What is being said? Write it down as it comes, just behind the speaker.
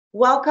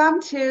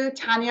Welcome to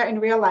Tanya in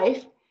Real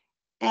Life.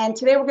 And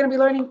today we're going to be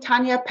learning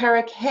Tanya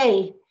Perek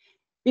Hey.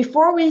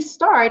 Before we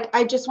start,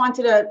 I just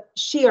wanted to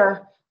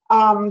share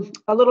a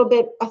little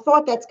bit, a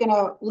thought that's going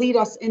to lead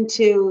us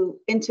into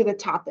the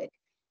topic.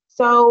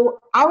 So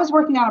I was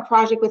working on a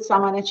project with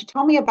someone, and she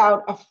told me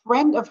about a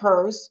friend of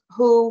hers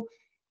who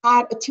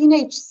had a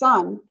teenage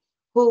son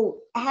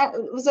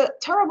it was a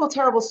terrible,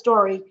 terrible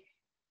story.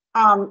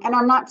 And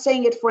I'm not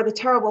saying it for the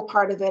terrible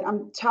part of it.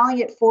 I'm telling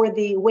it for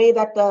the way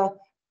that the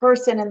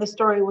person in the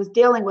story was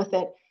dealing with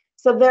it.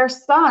 So their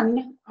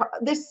son,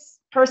 this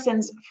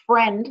person's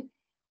friend,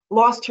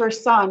 lost her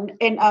son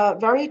in a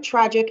very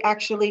tragic,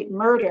 actually,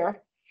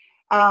 murder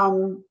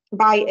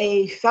by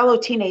a fellow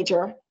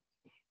teenager.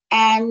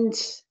 And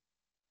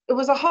it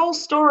was a whole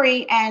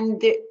story,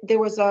 and there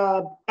was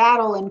a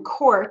battle in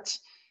court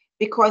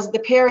because the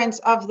parents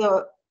of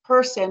the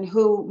person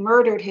who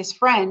murdered his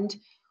friend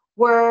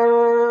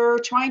were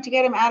trying to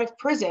get him out of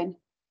prison.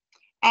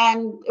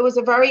 And it was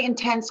a very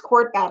intense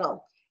court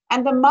battle.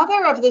 And the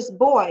mother of this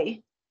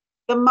boy,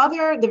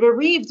 the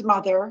bereaved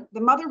mother, the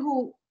mother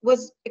who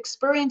was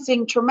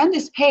experiencing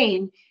tremendous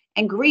pain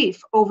and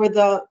grief over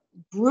the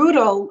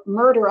brutal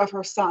murder of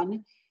her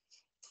son,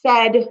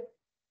 said,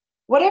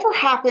 whatever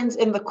happens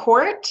in the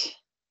court,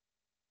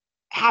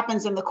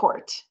 happens in the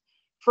court.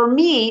 For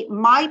me,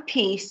 my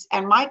peace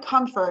and my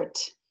comfort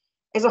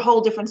is a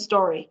whole different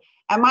story.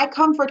 And my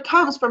comfort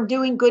comes from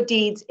doing good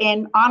deeds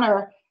in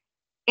honor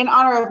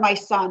of my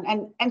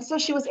son. And so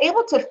she was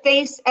able to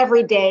face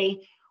every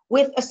day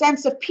with a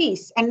sense of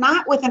peace and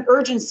not with an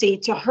urgency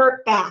to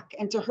hurt back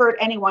and to hurt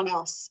anyone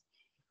else.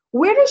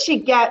 Where does she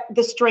get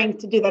the strength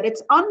to do that?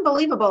 It's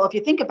unbelievable if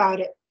you think about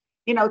it,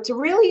 to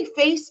really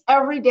face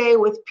every day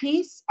with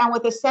peace and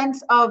with a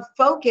sense of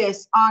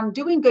focus on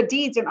doing good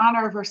deeds in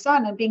honor of her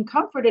son and being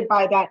comforted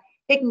by that,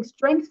 taking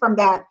strength from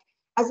that,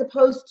 as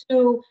opposed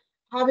to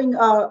having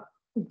a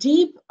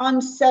deep,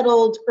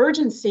 unsettled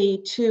urgency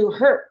to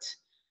hurt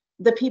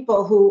the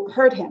people who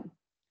hurt him.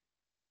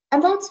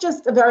 And that's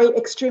just a very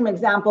extreme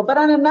example. But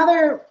on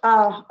another,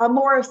 a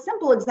more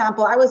simple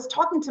example, I was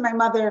talking to my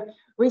mother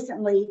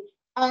recently,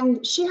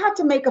 and she had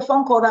to make a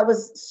phone call that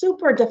was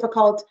super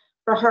difficult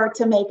for her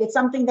to make. It's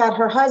something that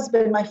her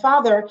husband, my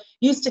father,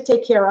 used to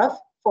take care of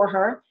for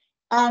her.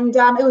 And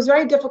it was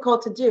very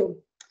difficult to do.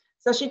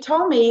 So she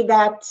told me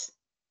that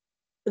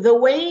the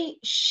way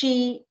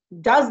she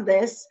does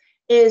this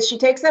is she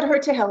takes out her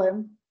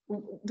Tehillim.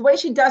 The way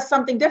she does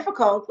something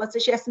difficult, let's say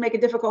she has to make a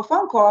difficult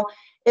phone call,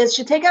 is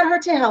she'll take out her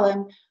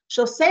Tehillim,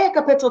 she'll say a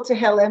kapitel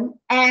Tehillim,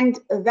 and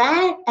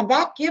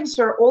that gives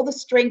her all the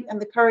strength and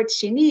the courage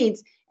she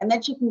needs, and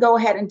then she can go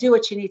ahead and do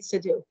what she needs to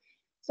do.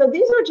 So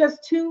these are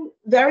just two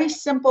very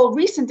simple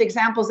recent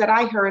examples that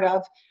I heard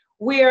of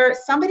where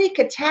somebody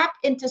could tap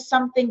into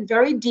something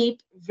very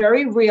deep,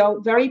 very real,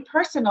 very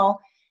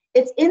personal.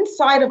 It's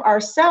inside of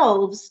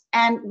ourselves,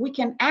 and we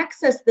can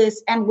access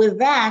this, and with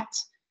that,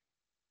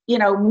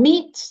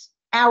 meet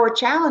our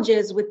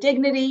challenges with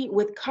dignity,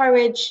 with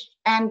courage,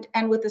 and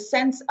with a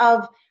sense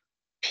of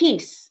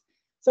peace.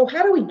 So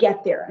how do we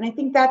get there? And I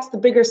think that's the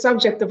bigger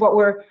subject of what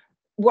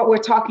we're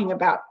talking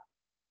about.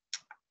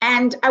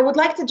 And I would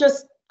like to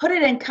just put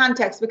it in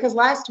context, because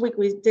last week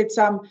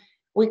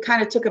we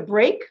kind of took a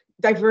break,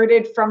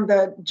 diverted from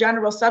the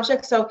general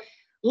subject. So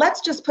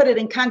let's just put it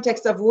in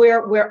context of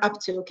where we're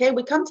up to, okay?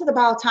 We come to the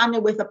Baal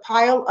Tanya with a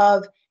pile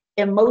of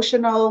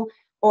emotional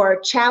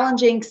or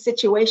challenging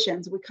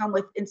situations. We come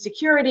with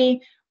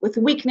insecurity, with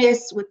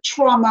weakness, with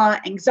trauma,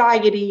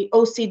 anxiety,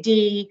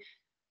 OCD,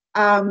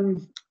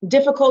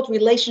 difficult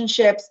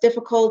relationships,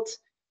 difficult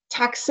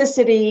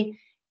toxicity.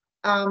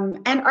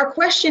 And our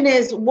question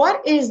is,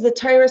 what is the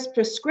Torah's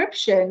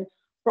prescription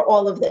for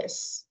all of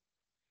this?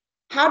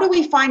 How do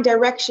we find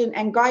direction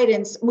and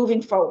guidance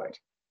moving forward?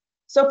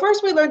 So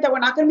first, we learned that we're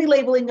not going to be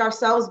labeling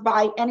ourselves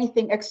by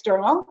anything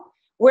external.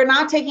 We're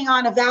not taking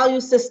on a value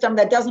system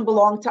that doesn't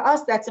belong to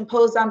us, that's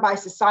imposed on by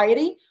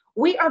society.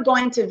 We are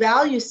going to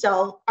value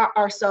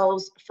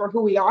ourselves for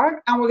who we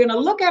are, and we're going to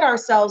look at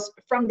ourselves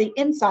from the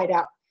inside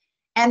out.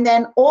 And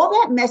then all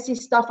that messy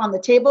stuff on the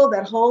table,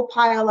 that whole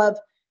pile of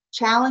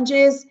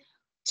challenges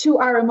to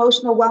our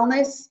emotional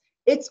wellness,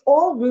 it's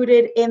all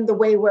rooted in the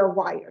way we're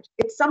wired.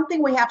 It's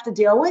something we have to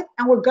deal with,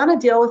 and we're going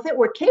to deal with it.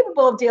 We're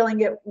capable of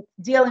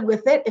dealing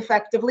with it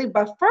effectively,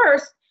 but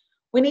first,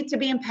 we need to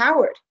be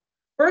empowered.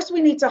 First,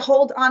 we need to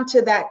hold on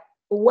to that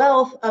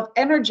wealth of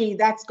energy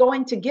that's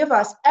going to give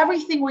us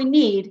everything we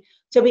need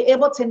to be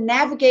able to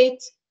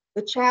navigate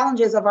the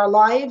challenges of our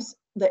lives,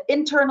 the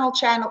internal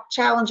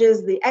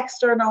challenges, the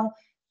external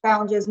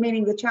challenges,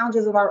 meaning the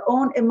challenges of our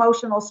own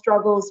emotional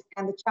struggles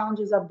and the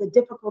challenges of the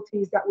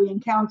difficulties that we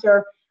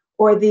encounter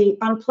or the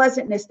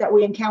unpleasantness that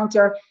we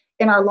encounter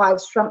in our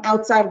lives from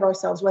outside of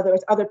ourselves, whether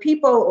it's other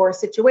people or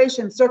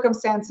situations,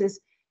 circumstances.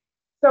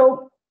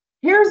 So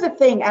here's the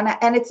thing,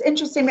 and it's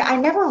interesting, I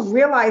never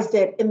realized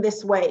it in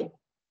this way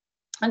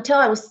until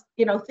I was,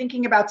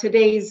 thinking about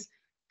today's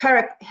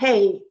Perek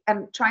Hey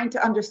and trying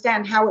to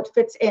understand how it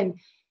fits in.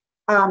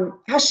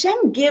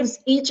 Hashem gives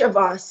each of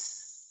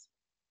us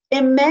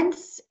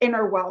immense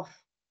inner wealth.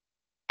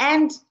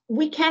 And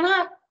we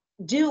cannot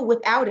do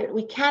without it.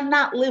 We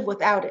cannot live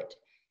without it.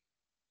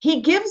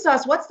 He gives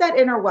us, what's that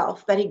inner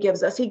wealth that he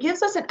gives us? He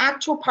gives us an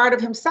actual part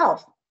of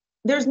himself.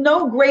 There's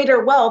no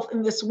greater wealth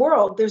in this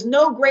world. There's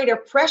no greater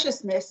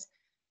preciousness,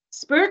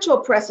 spiritual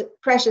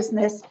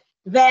preciousness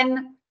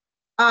than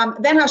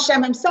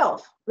Hashem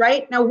himself,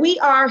 right? Now we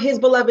are his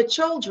beloved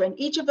children.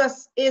 Each of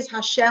us is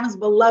Hashem's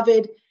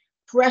beloved,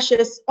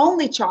 precious,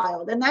 only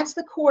child. And that's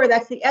the core,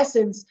 that's the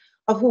essence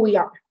of who we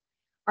are.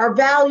 Our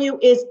value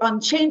is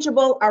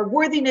unchangeable. Our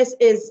worthiness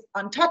is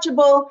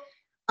untouchable.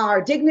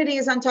 Our dignity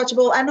is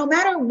untouchable. And no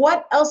matter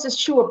what else is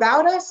true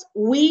about us,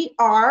 we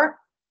are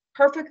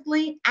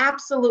perfectly,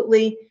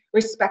 absolutely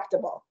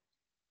respectable,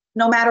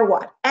 no matter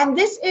what. And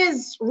this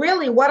is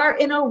really what our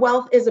inner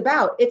wealth is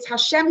about. It's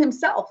Hashem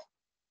himself.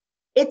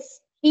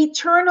 It's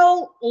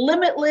eternal,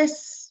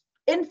 limitless,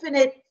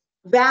 infinite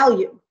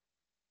value.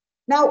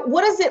 Now,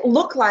 what does it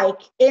look like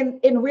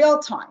in real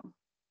time?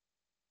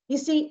 You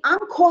see, I'm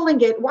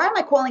calling it, why am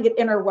I calling it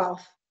inner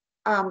wealth?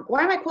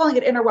 Why am I calling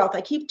it inner wealth?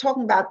 I keep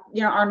talking about,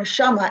 our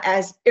neshama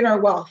as inner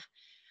wealth.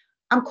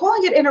 I'm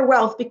calling it inner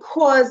wealth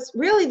because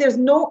really there's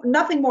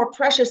nothing more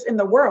precious in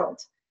the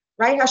world,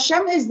 right?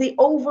 Hashem is the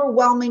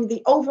overwhelming,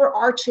 the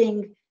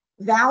overarching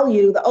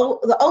value,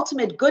 the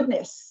ultimate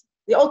goodness,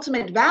 the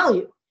ultimate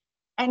value.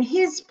 And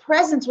his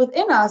presence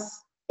within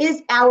us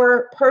is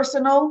our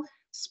personal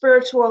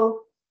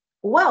spiritual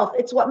wealth.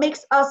 It's what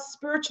makes us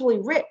spiritually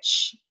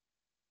rich.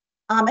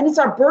 And it's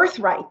our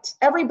birthright.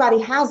 Everybody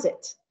has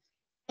it.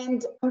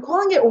 And I'm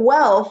calling it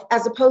wealth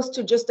as opposed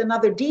to just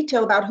another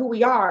detail about who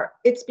we are.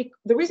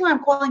 The reason why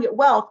I'm calling it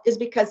wealth is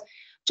because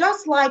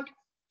just like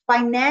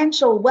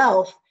financial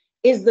wealth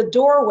is the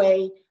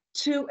doorway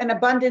to an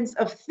abundance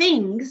of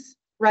things,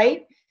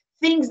 right?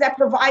 Things that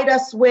provide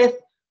us with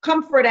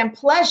comfort and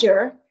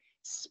pleasure.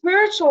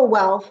 Spiritual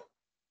wealth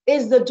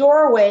is the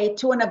doorway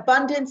to an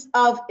abundance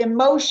of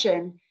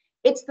emotion.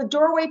 It's the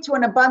doorway to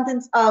an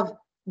abundance of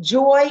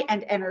joy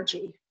and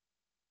energy,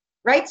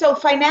 right? So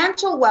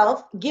financial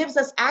wealth gives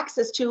us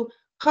access to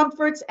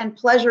comforts and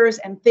pleasures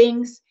and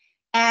things,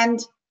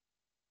 and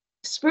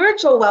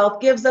spiritual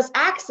wealth gives us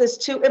access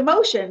to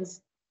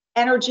emotions,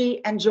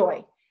 energy, and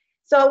joy.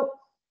 So,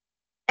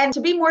 and to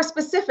be more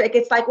specific,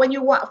 it's like when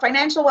you want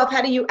financial wealth,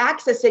 how do you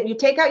access it? You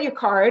take out your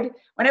card.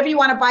 Whenever you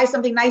want to buy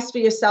something nice for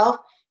yourself,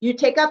 you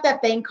take out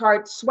that bank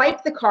card,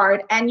 swipe the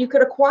card, and you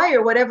could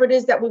acquire whatever it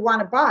is that we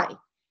want to buy.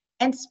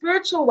 And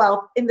spiritual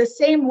wealth, in the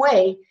same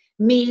way,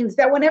 means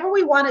that whenever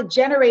we want to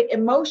generate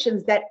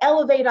emotions that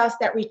elevate us,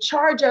 that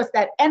recharge us,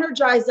 that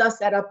energize us,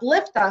 that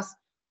uplift us,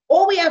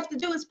 all we have to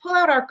do is pull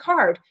out our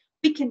card.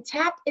 We can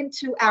tap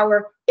into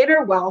our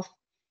inner wealth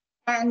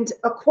and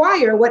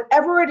acquire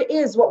whatever it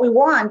is, what we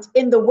want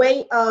in the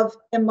way of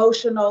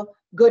emotional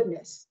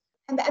goodness.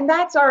 And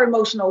that's our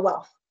emotional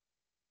wealth.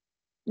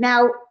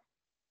 Now,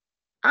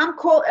 I'm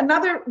called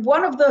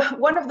one of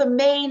the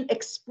main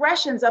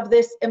expressions of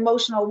this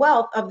emotional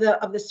wealth, of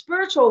the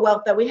spiritual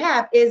wealth that we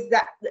have, is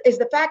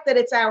the fact that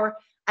it's our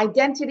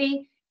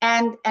identity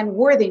and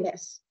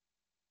worthiness.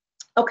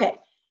 Okay,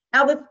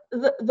 now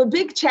the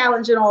big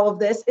challenge in all of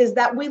this is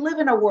that we live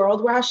in a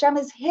world where Hashem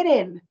is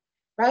hidden,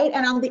 right?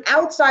 And on the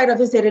outside of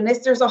his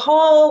hiddenness, there's a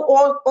whole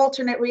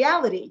alternate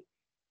reality.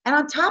 And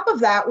on top of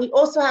that, we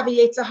also have a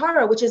Yetzer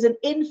Hara, which is an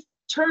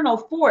internal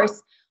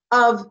force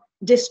of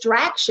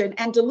distraction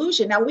and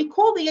delusion. Now we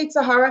call the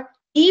Yetzer Hara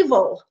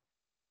evil.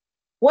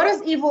 What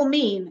does evil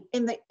mean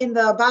in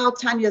the Baal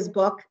Tanya's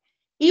book?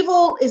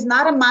 Evil is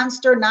not a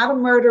monster, not a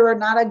murderer,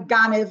 not a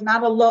ganav,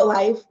 not a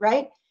lowlife,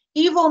 right?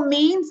 Evil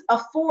means a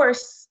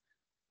force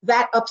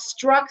that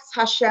obstructs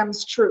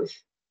Hashem's truth.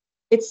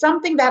 It's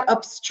something that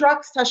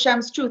obstructs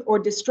Hashem's truth or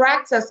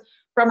distracts us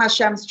from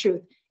Hashem's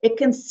truth. It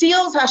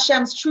conceals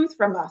Hashem's truth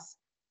from us.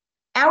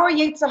 Our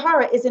Yetzer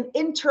Hara is an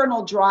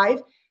internal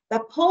drive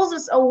that pulls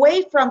us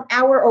away from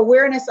our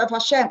awareness of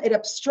Hashem. It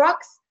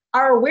obstructs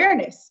our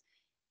awareness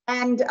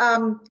and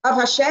of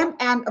Hashem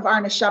and of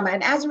our neshama.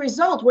 And as a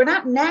result, we're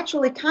not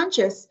naturally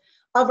conscious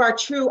of our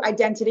true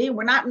identity.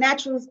 We're not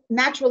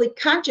naturally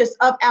conscious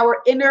of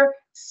our inner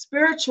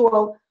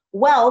spiritual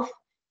wealth,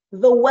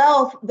 the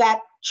wealth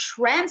that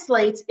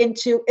translates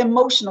into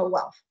emotional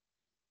wealth.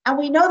 And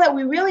we know that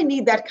we really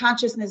need that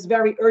consciousness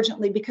very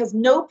urgently, because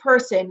no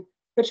person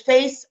could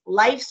face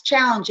life's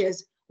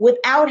challenges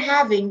without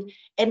having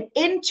an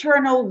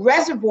internal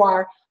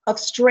reservoir of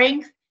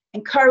strength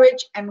and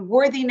courage and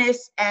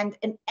worthiness and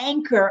an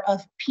anchor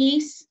of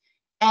peace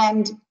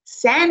and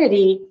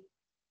sanity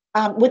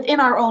within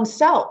our own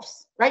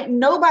selves, right?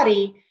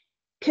 Nobody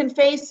can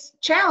face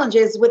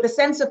challenges with a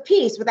sense of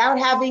peace without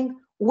having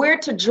where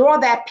to draw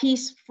that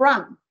peace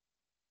from.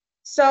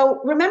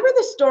 So remember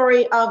the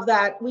story of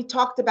that, we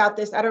talked about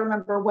this, I don't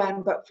remember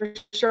when, but for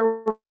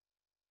sure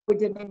we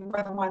did maybe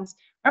more than once.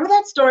 Remember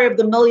that story of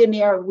the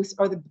millionaire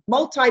or the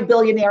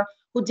multi-billionaire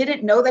who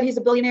didn't know that he's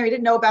a billionaire? He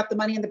didn't know about the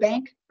money in the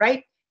bank,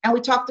 right? And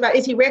we talked about,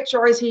 is he rich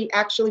or is he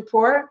actually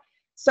poor?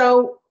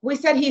 So we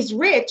said he's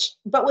rich,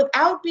 but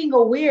without being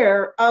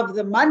aware of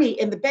the money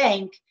in the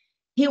bank,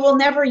 he will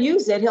never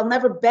use it. He'll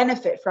never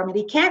benefit from it.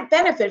 He can't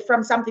benefit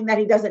from something that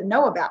he doesn't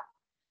know about.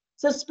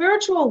 So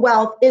spiritual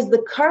wealth is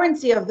the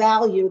currency of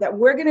value that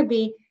we're going to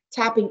be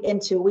tapping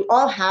into. We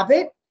all have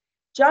it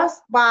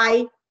just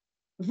by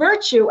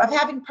virtue of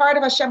having part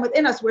of Hashem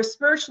within us. We're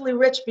spiritually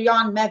rich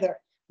beyond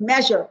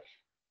measure.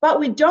 But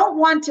we don't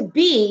want to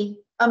be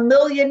a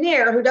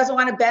millionaire who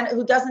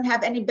doesn't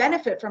have any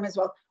benefit from his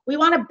wealth. We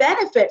want to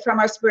benefit from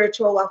our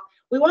spiritual wealth.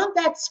 We want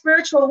that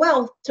spiritual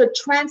wealth to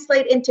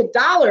translate into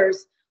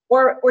dollars,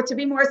 or to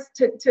be more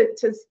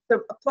to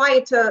apply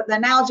it to the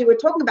analogy we're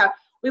talking about.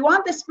 We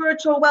want the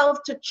spiritual wealth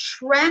to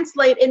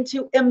translate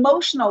into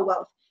emotional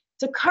wealth,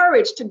 to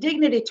courage, to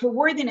dignity, to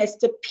worthiness,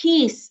 to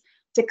peace,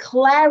 to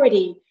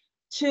clarity,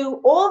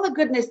 to all the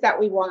goodness that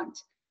we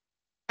want.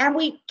 And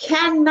we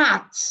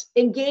cannot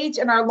engage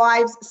in our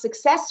lives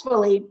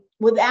successfully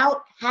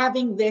without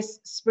having this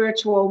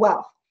spiritual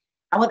wealth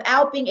and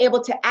without being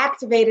able to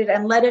activate it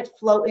and let it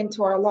flow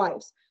into our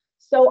lives.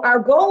 So our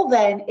goal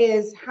then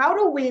is, how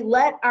do we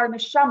let our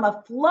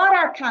neshama flood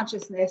our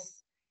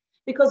consciousness?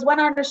 Because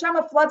when our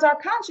neshama floods our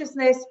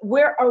consciousness,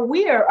 we're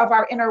aware of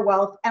our inner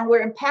wealth and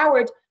we're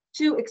empowered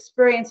to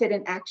experience it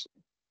in action.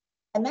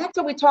 And that's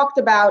what we talked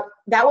about.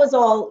 That was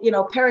all,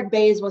 Perek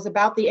Beis was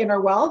about the inner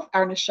wealth,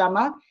 our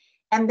neshama.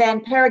 And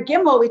then Perek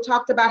Gimel, we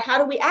talked about how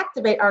do we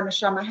activate our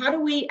neshama? How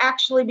do we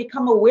actually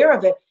become aware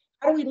of it?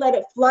 How do we let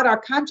it flood our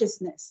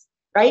consciousness,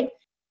 right?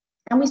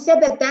 And we said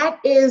that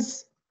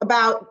is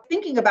about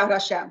thinking about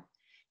Hashem.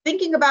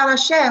 Thinking about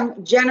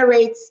Hashem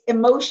generates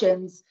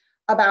emotions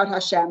about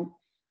Hashem.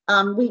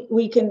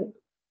 We can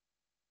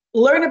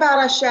learn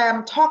about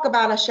Hashem, talk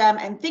about Hashem,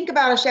 and think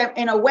about Hashem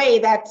in a way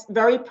that's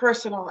very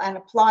personal and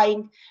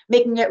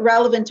making it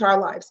relevant to our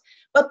lives.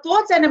 But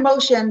thoughts and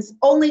emotions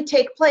only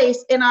take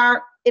place in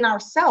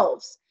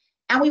ourselves.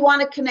 And we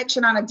want a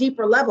connection on a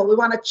deeper level. We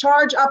want to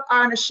charge up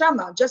our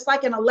neshama, just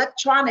like an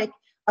electronic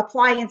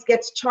appliance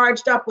gets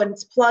charged up when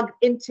it's plugged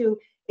into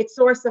its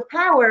source of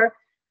power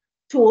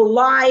to a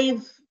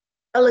live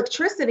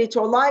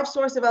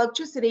source of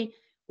electricity.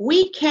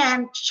 We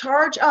can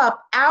charge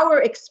up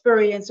our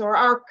experience or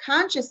our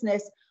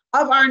consciousness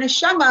of our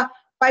neshama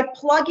by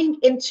plugging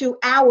into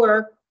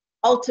our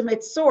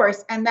ultimate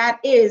source, and that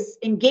is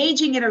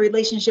engaging in a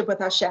relationship with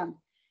Hashem.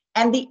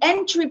 And the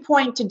entry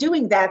point to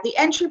doing that, the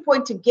entry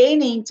point to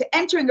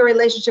entering a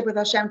relationship with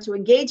Hashem, to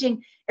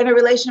engaging in a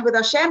relationship with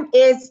Hashem,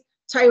 is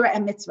Torah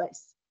and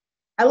mitzvahs.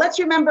 Now let's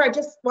remember, I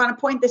just want to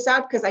point this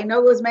out because I know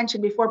it was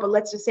mentioned before, but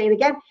let's just say it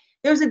again.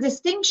 There's a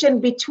distinction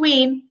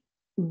between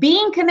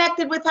being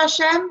connected with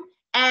Hashem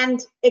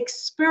and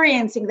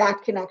experiencing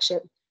that connection.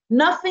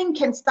 Nothing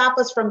can stop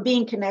us from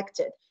being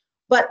connected.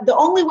 But the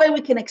only way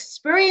we can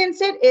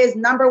experience it is,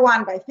 number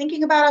one, by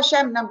thinking about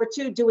Hashem, number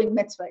two, doing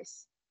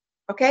mitzvahs.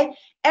 Okay?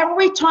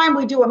 Every time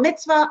we do a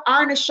mitzvah,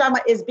 our neshama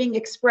is being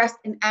expressed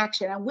in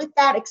action. And with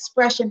that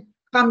expression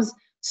comes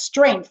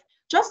strength.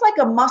 Just like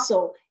a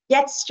muscle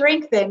gets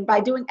strengthened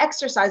by doing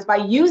exercise, by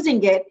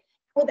using it.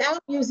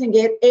 Without using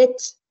it,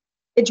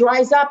 it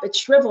dries up, it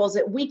shrivels,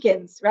 it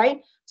weakens,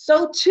 right?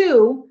 So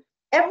too,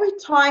 every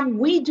time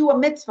we do a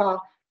mitzvah,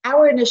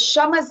 our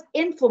neshama's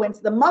influence,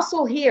 the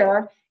muscle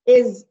here,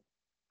 is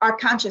our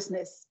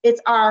consciousness.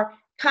 It's our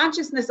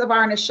consciousness of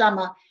our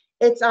neshama.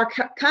 It's our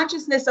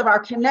consciousness of our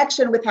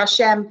connection with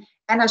Hashem,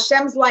 and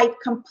Hashem's light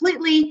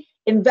completely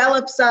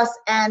envelops us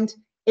and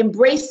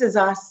embraces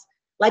us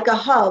like a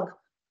hug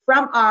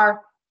from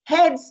our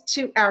heads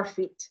to our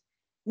feet.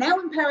 Now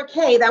in Perek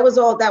Hey, that was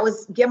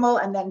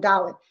Gimel and then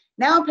Dalet.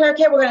 Now in Perek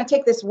Hey, we're going to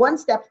take this one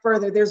step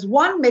further. There's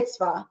one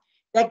mitzvah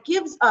that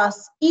gives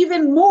us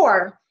even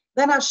more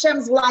than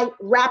Hashem's light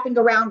wrapping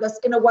around us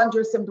in a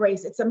wondrous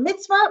embrace. It's a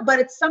mitzvah, but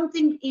it's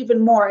something even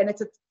more, and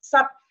it's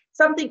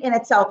something in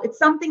itself. It's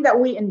something that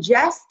we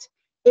ingest.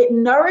 It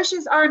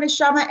nourishes our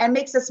neshama and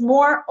makes us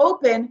more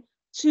open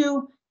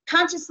to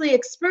consciously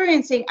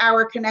experiencing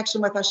our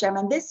connection with Hashem.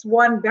 And this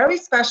one very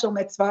special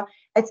mitzvah,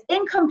 that's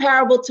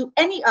incomparable to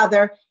any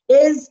other,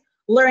 is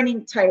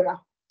learning Torah.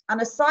 On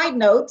a side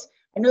note,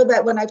 I know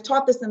that when I've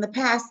taught this in the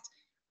past,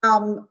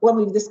 when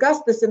we've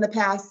discussed this in the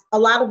past, a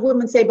lot of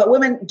women say, but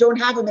women don't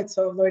have a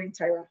mitzvah of learning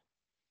Torah.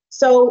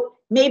 So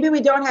maybe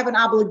we don't have an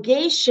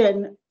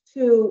obligation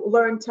to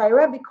learn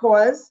Torah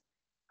because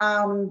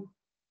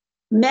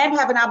men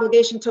have an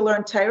obligation to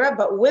learn Torah,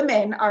 but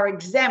women are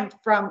exempt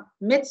from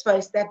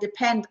mitzvahs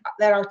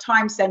that are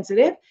time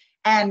sensitive.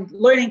 And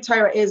learning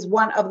Torah is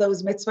one of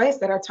those mitzvahs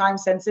that are time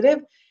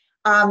sensitive.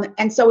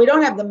 And so we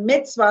don't have the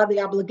mitzvah,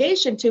 the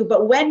obligation to,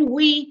 but when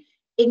we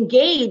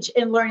engage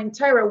in learning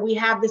Torah, we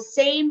have the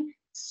same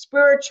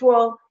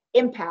spiritual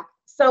impact.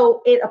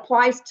 So it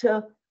applies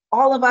to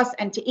all of us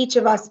and to each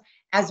of us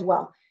as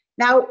well.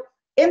 Now,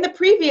 in the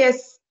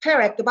previous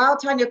Perek, the Baal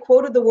Tanya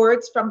quoted the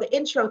words from the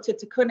intro to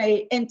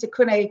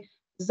Tikunei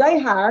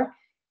Zohar.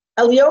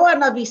 Eliyahu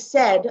Navi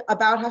said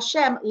about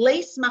Hashem,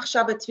 Leis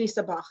machshava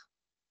tfisa bach.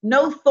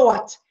 No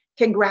thought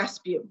can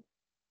grasp you.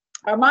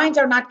 Our minds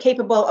are not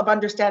capable of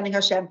understanding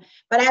Hashem.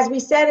 But as we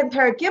said in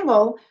Perek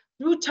Gimel,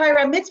 through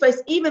Torah and mitzvahs,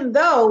 even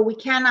though we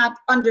cannot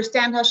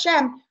understand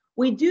Hashem,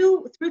 we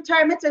do, through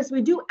Torah mitzvahs,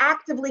 we do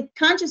actively,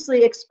 consciously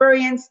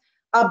experience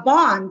a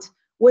bond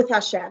with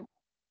Hashem.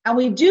 And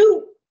we do,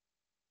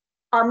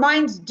 our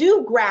minds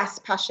do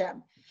grasp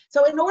Hashem. So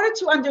in order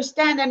to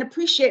understand and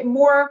appreciate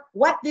more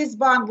what this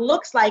bond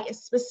looks like,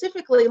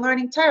 specifically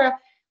learning Torah,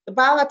 the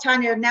Baal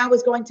Tanya now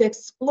is going to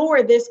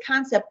explore this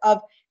concept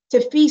of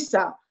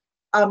tefisa,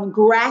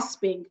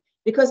 grasping,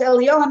 because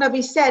Eliyahu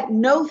Hanavi said,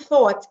 no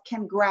thought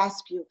can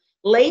grasp you.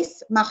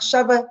 Leis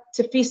machshava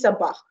tefisa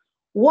bach.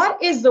 What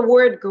is the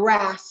word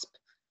grasp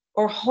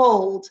or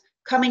hold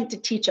coming to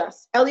teach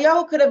us?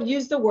 Eliyahu could have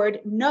used the word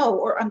know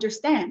or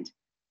understand,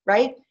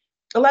 right?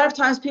 A lot of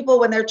times people,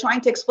 when they're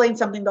trying to explain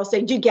something, they'll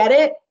say, do you get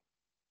it?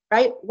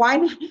 Right? Why?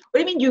 What do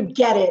you mean you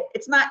get it?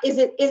 It's not,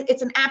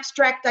 it's an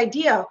abstract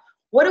idea.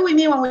 What do we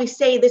mean when we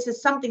say this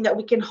is something that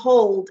we can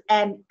hold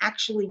and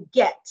actually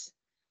get?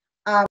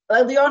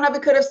 Eliyahu Hanavi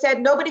could have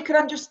said, nobody could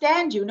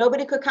understand you,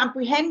 nobody could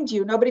comprehend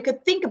you, nobody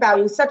could think about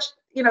you, such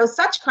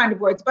kind of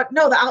words. But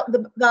no,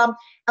 the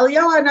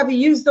Eliyahu Hanavi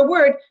used the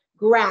word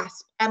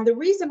grasp. And the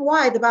reason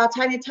why the Baal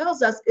Tanya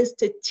tells us is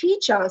to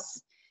teach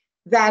us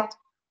that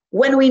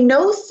when we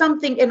know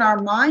something in our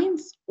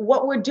minds,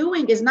 what we're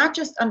doing is not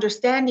just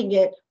understanding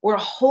it, we're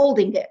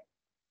holding it.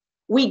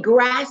 We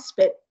grasp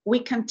it, we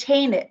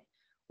contain it,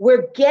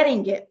 we're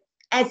getting it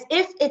as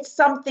if it's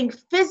something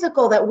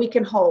physical that we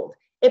can hold.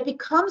 It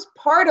becomes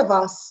part of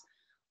us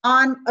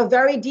on a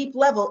very deep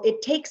level.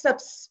 It takes up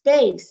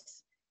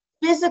space,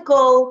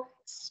 physical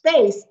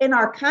space in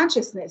our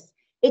consciousness.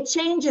 It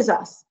changes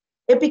us.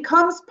 It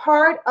becomes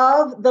part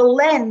of the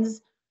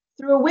lens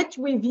through which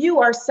we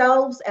view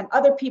ourselves and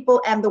other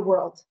people and the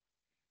world.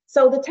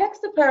 So the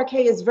text of Perek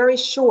Hey is very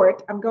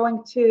short. I'm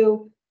going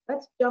to,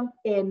 let's jump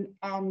in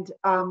and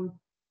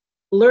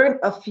learn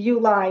a few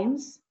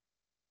lines.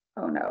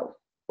 Oh no,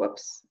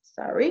 whoops,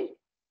 sorry.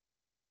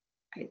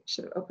 I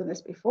should have opened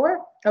this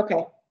before.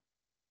 Okay,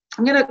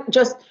 I'm gonna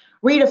just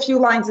read a few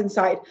lines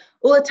inside.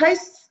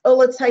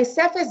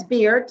 Ulaitaisefes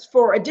beer,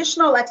 for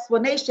additional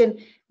explanation,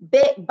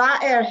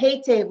 ba'er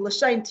heitev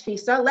l'shain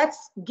tfisa.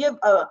 Let's give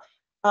a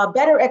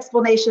better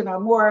explanation, a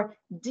more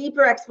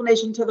deeper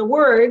explanation to the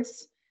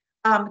words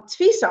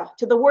tfisa,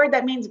 to the word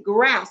that means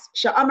grasp.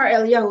 Sha'amar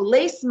Eliyahu,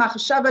 leis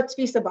machshava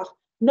tfisa bach.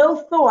 No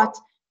thought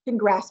can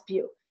grasp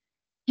you.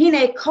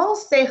 Hine kol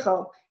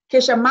sechel.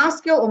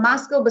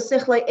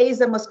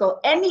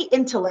 Any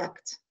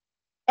intellect,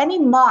 any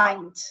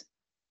mind,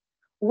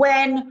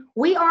 when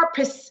we are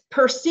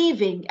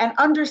perceiving and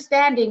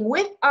understanding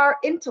with our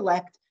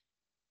intellect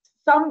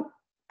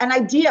an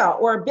idea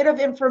or a bit of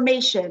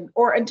information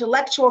or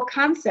intellectual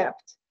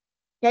concept,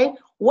 okay,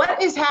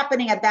 what is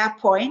happening at that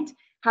point?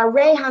 Our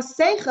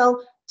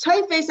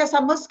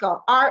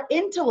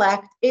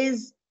intellect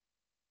is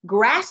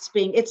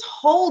grasping, it's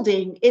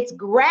holding, it's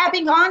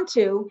grabbing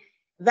onto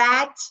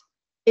that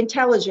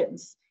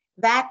intelligence,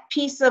 that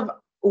piece of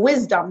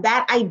wisdom,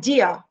 that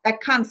idea,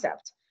 that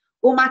concept.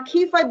 And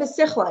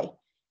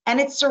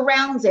it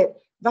surrounds it.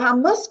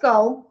 And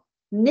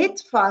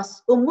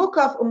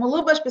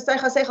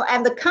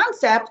the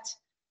concept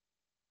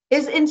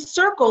is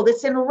encircled,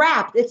 it's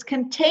enwrapped, it's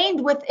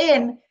contained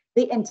within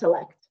the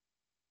intellect.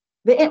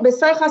 Within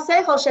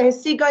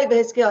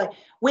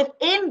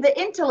the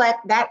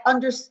intellect that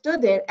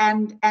understood it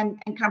and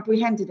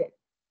comprehended it.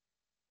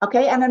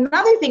 Okay, and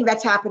another thing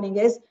that's happening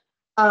is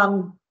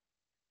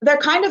they're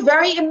kind of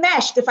very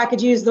enmeshed, if I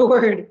could use the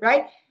word,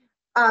 right?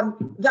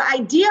 The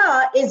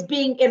idea is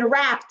being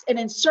enwrapped and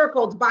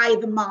encircled by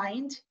the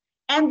mind,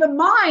 and the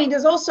mind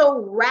is also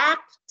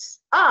wrapped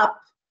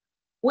up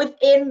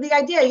within the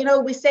idea. You know,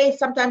 we say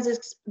sometimes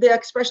the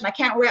expression, I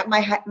can't wrap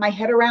my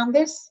head around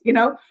this, you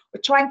know,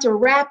 we're trying to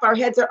wrap our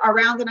heads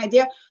around an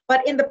idea,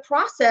 but in the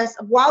process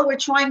of while we're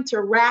trying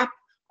to wrap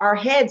our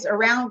heads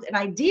around an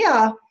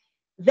idea,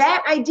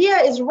 that idea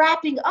is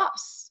wrapping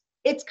us.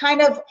 It's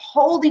kind of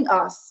holding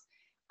us.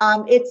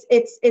 Our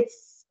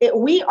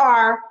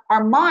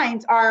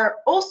minds are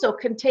also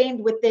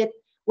contained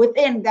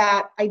within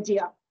that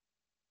idea.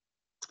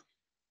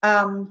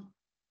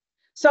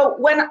 So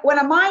when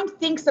a mind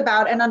thinks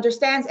about and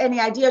understands any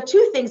idea,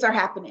 two things are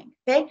happening,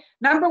 okay?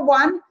 Number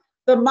one,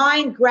 the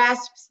mind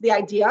grasps the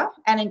idea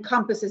and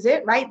encompasses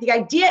it, right? The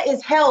idea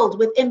is held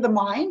within the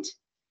mind.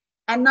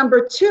 And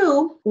number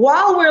two,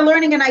 while we're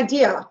learning an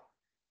idea,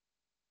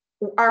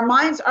 our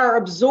minds are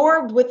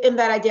absorbed within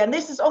that idea. And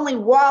this is only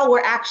while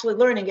we're actually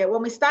learning it.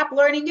 When we stop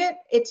learning it,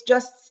 it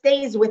just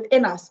stays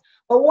within us.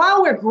 But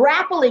while we're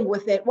grappling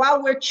with it,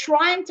 while we're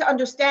trying to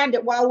understand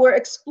it, while we're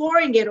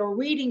exploring it or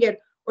reading it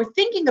or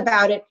thinking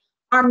about it,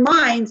 our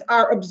minds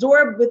are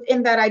absorbed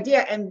within that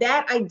idea, and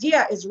that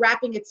idea is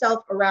wrapping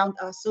itself around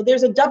us. So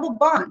there's a double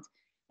bond.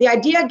 The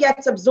idea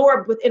gets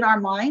absorbed within our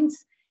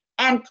minds,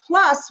 and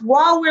plus,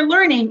 while we're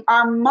learning,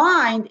 our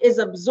mind is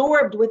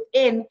absorbed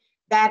within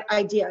that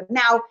idea.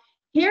 Now,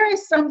 here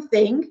is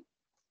something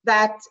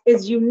that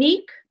is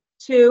unique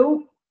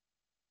to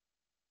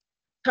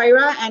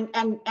Torah, and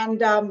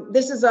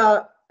this is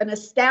an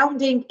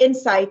astounding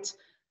insight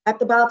that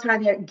the Baal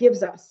Tanya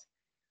gives us.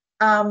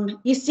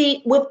 You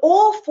see, with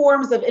all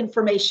forms of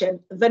information,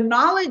 the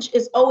knowledge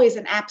is always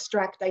an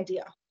abstract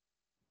idea.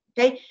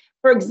 Okay,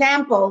 for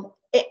example,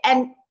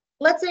 and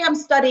let's say I'm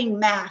studying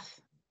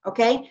math.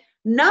 Okay,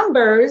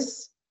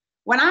 numbers.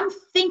 When I'm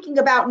thinking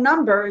about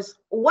numbers,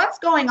 what's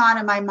going on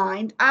in my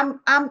mind? I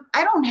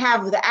don't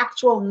have the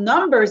actual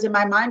numbers in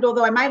my mind,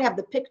 although I might have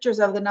the pictures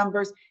of the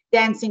numbers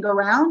dancing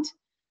around,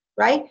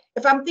 right?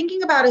 If I'm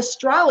thinking about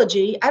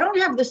astrology, I don't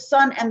have the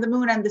sun and the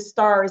moon and the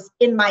stars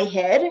in my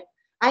head.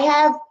 I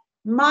have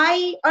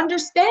my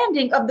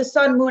understanding of the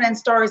sun, moon, and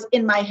stars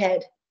in my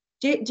head.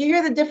 Do you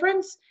hear the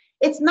difference?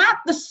 It's not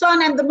the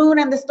sun and the moon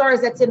and the stars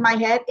that's in my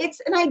head.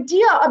 It's an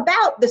idea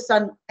about the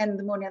sun and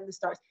the moon and the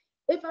stars.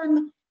 If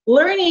I'm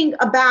learning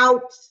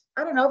about,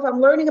 I don't know, if I'm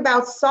learning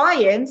about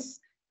science,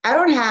 I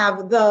don't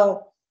have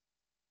the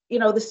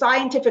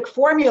scientific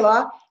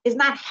formula is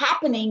not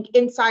happening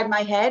inside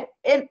my head.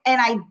 An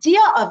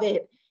idea of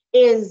it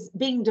is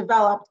being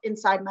developed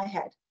inside my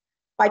head.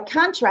 By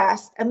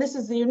contrast, and this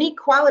is the unique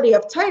quality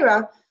of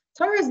Torah,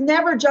 Torah is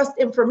never just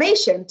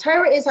information.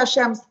 Torah is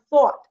Hashem's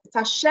thought. It's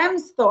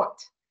Hashem's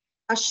thought,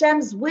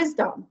 Hashem's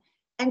wisdom.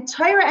 And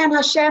Torah and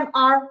Hashem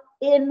are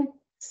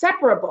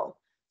inseparable.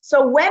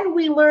 So when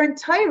we learn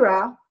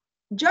Torah,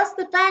 just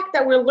the fact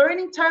that we're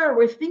learning Torah,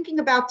 we're thinking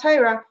about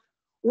Torah,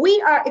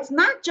 it's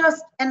not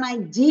just an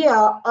idea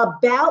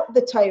about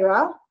the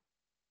Torah,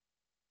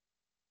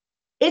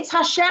 it's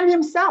Hashem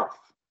himself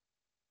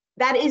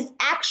that is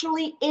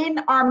actually in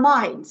our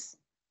minds.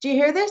 Do you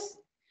hear this?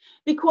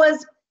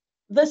 Because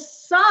the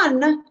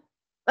sun,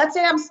 let's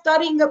say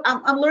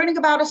I'm learning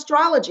about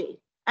astrology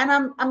and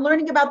I'm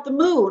learning about the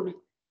moon,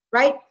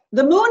 right?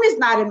 The moon is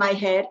not in my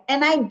head.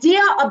 An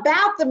idea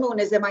about the moon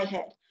is in my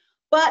head.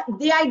 But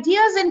the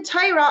ideas in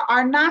Torah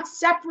are not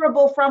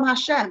separable from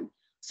Hashem.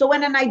 So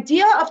when an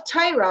idea of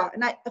Torah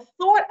and a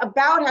thought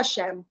about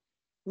Hashem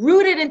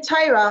rooted in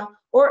Torah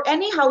or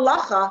any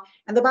halacha,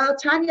 and the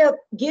Tanya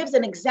gives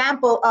an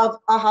example of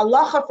a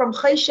halacha from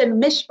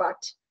Choshen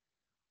Mishpat,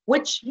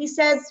 which he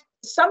says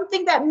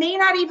something that may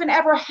not even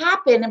ever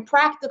happen in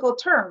practical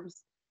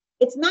terms.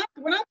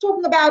 We're not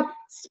talking about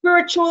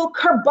spiritual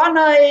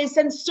karbanos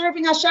and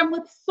serving Hashem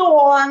with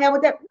song and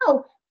with that.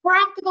 No,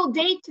 practical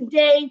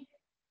day-to-day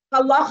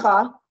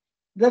halacha,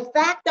 the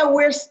fact that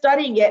we're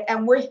studying it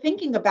and we're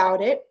thinking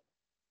about it,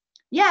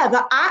 yeah,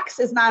 the ox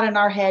is not in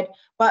our head,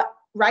 but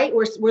right,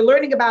 we're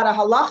learning about a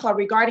halacha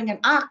regarding an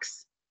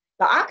ox.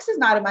 The ox is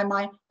not in my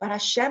mind, but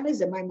Hashem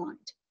is in my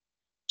mind.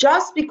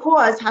 Just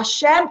because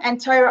Hashem and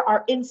Torah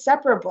are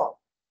inseparable.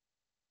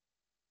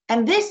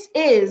 And this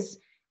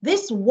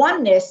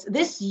oneness,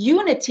 this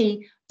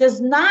unity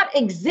does not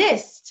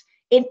exist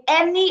in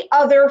any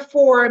other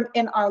form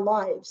in our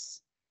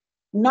lives.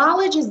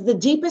 Knowledge is the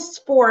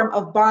deepest form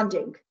of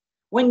bonding.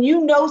 When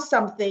you know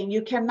something,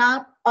 you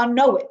cannot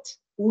unknow it.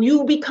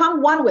 You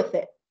become one with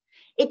it.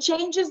 It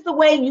changes the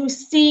way you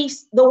see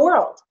the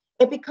world.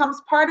 It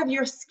becomes part of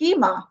your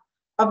schema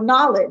of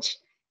knowledge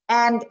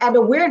and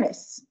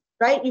awareness,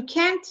 right? You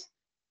can't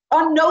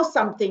unknow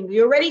something.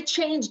 You're already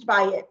changed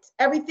by it.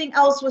 Everything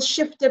else was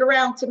shifted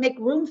around to make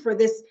room for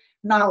this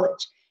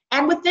knowledge.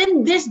 And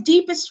within this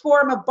deepest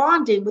form of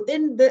bonding,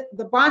 within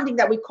the bonding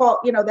that we call,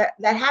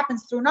 that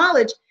happens through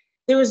knowledge,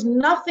 there is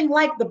nothing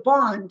like the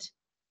bond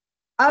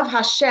of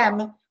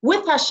Hashem,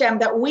 with Hashem,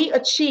 that we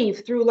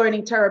achieve through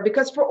learning Torah.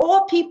 Because for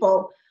all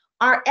people,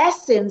 our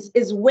essence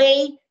is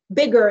way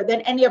bigger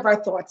than any of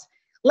our thoughts.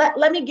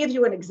 Let me give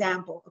you an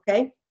example,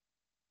 okay?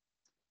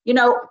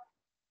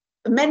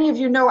 Many of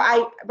you know,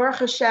 Baruch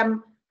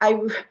Hashem, I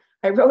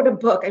wrote a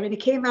book. I mean, it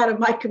came out of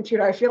my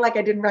computer. I feel like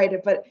I didn't write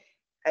it, but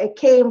it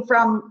came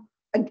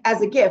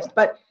as a gift.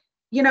 But,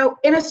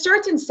 in a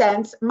certain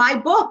sense, my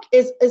book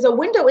is a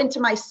window into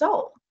my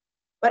soul.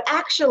 But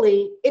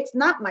actually, it's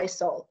not my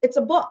soul. It's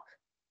a book.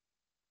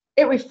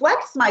 It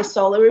reflects my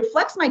soul. It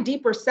reflects my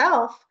deeper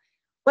self,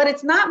 but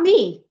it's not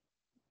me.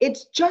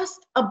 It's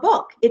just a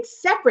book.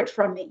 It's separate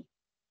from me.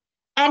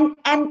 And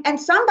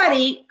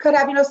somebody could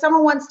have,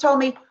 someone once told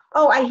me,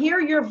 oh, I hear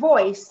your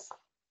voice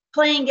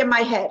playing in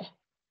my head.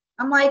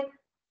 I'm like,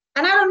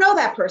 and I don't know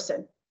that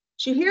person.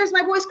 She hears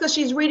my voice because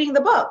she's reading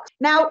the book.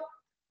 Now,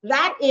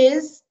 that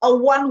is a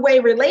one-way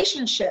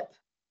relationship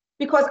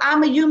because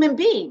I'm a human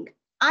being.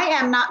 I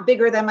am not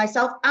bigger than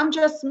myself. I'm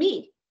just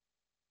me,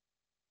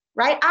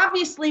 right?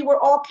 Obviously, we're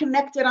all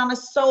connected on a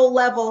soul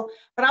level,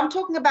 but I'm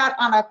talking about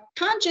on a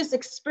conscious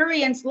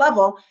experience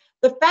level.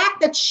 The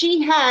fact that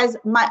she has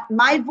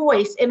my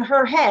voice in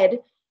her head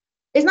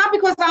is not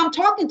because I'm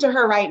talking to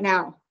her right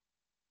now.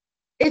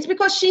 It's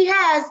because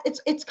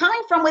it's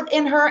coming from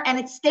within her and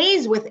it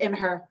stays within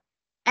her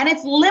and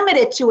it's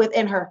limited to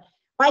within her.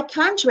 By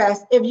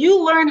contrast, if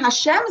you learn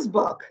Hashem's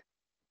book,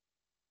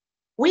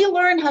 we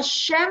learn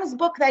Hashem's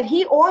book that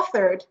he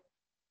authored.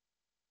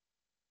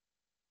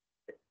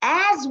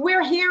 As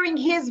we're hearing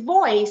his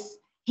voice,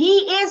 he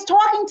is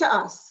talking to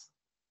us.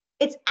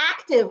 It's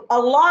active,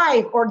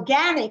 alive,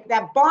 organic.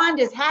 That bond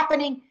is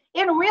happening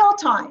in real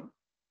time.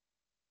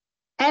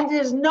 And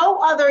there's no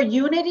other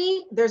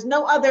unity. There's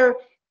no other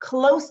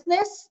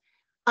closeness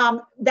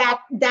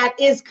that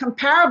is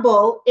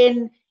comparable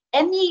in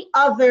any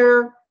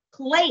other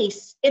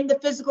place in the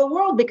physical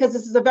world, because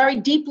this is a very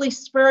deeply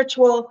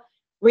spiritual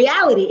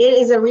reality. It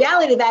is a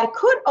reality that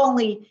could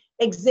only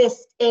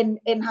exist in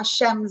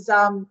Hashem's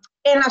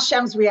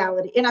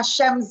reality,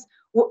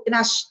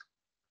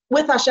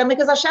 with Hashem,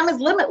 because Hashem is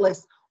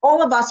limitless.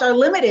 All of us are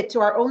limited to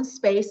our own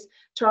space,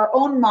 to our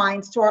own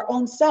minds, to our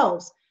own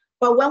selves.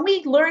 But when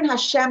we learn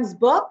Hashem's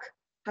book,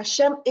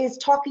 Hashem is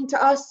talking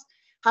to us.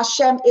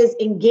 Hashem is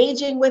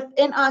engaging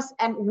within us,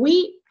 and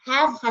we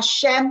have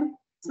Hashem.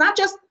 It's not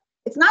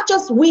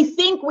just we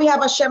think we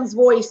have Hashem's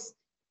voice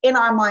in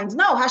our minds.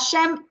 No,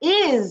 Hashem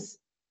is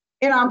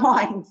in our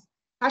minds.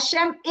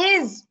 Hashem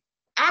is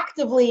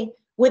actively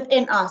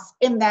within us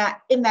in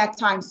that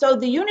time. So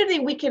the unity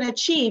we can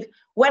achieve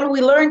when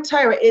we learn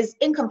Torah is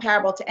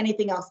incomparable to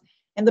anything else.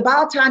 And the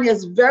Baal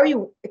Tanya's very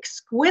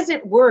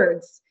exquisite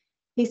words,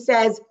 he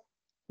says,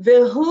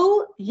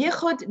 "V'hu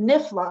yichud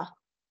nifla."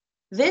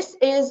 This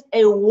is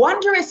a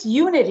wondrous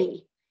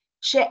unity.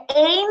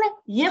 She'ein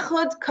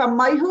yichud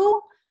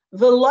kamayhu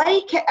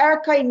v'loi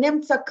ke'erkai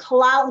nimtza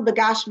klal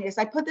begashmius.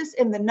 I put this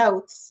in the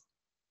notes.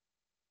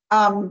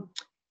 V'hu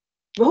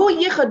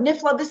yichud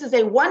nifla. This is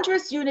a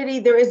wondrous unity.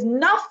 There is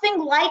nothing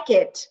like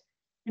it,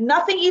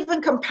 nothing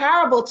even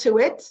comparable to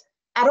it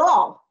at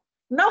all.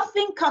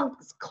 Nothing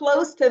comes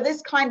close to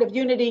this kind of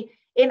unity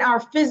in our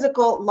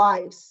physical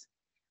lives.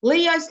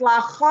 Liyas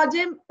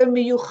la'chadim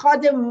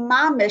u'miyuchadim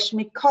mamish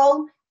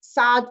mikol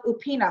sad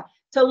upina.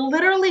 To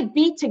literally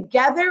be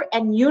together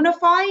and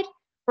unified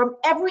from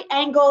every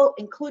angle,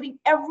 including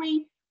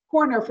every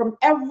corner, from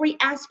every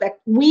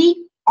aspect.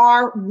 We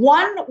are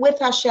one with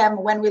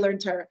Hashem when we learn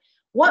Torah.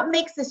 What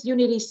makes this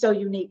unity so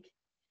unique?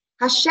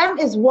 Hashem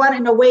is one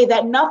in a way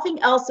that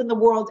nothing else in the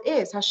world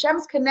is.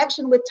 Hashem's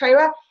connection with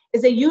Torah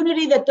is a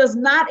unity that does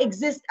not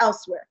exist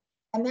elsewhere.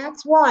 And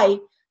that's why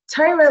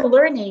Torah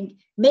learning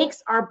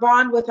makes our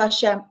bond with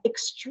Hashem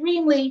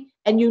extremely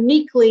and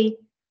uniquely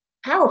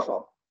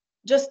powerful.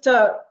 Just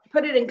to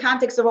put it in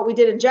context of what we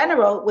did in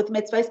general with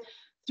mitzvahs,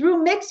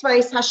 through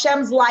mitzvahs,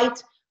 Hashem's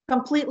light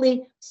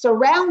completely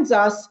surrounds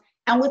us.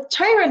 And with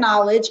Torah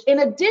knowledge, in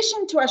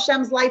addition to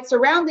Hashem's light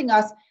surrounding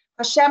us,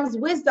 Hashem's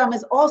wisdom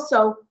is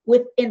also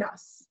within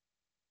us.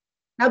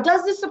 Now,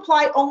 does this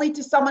apply only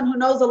to someone who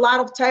knows a lot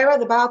of Torah?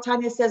 The Baal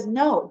Tanya says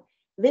no.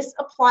 This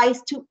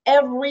applies to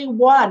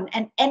everyone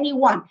and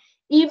anyone.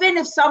 Even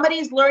if somebody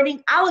is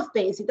learning Aleph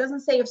Beis, he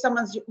doesn't say if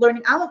someone's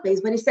learning Aleph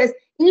Beis, but he says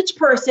each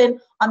person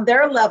on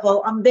their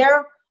level, on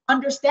their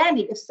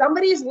understanding. If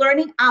somebody is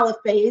learning Aleph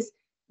Beis,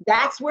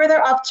 that's where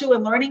they're up to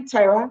in learning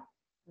Torah.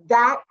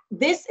 That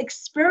this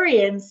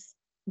experience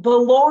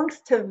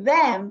belongs to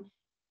them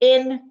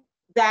in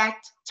that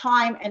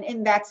time and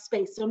in that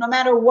space. So no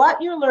matter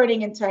what you're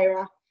learning in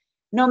Torah,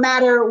 no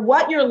matter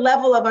what your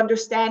level of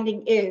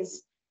understanding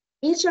is,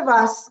 each of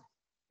us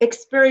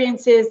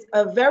experiences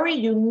a very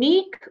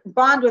unique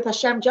bond with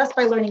Hashem just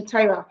by learning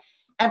Torah.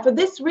 And for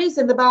this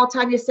reason, the Baal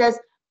Tanya says,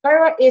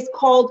 Torah is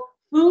called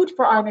food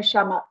for our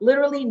neshama,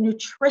 literally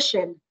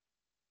nutrition.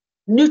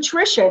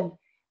 Nutrition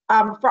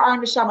for our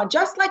neshama.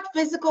 Just like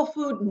physical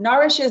food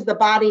nourishes the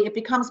body, it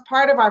becomes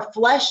part of our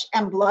flesh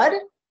and blood.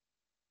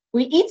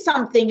 We eat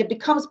something, it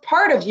becomes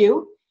part of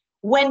you.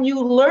 When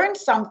you learn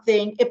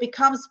something, it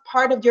becomes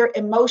part of your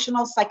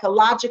emotional,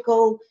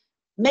 psychological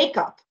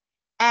makeup.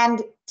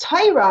 And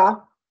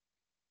Torah,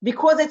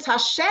 because it's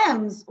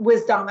Hashem's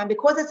wisdom and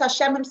because it's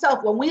Hashem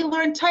himself, when we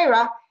learn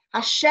Torah,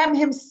 Hashem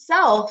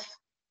himself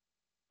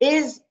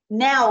is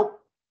now,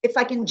 it's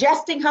like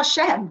ingesting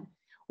Hashem.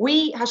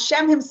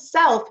 Hashem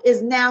himself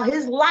is now,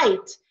 his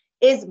light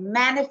is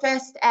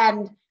manifest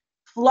and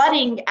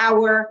flooding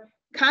our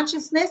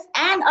consciousness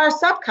and our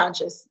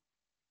subconscious.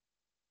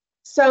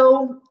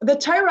 So the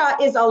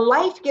Torah is a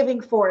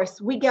life-giving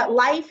force. We get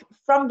life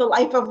from the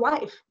life of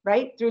life,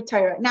 right? Through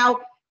Torah.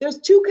 Now, there's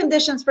two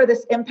conditions for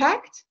this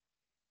impact.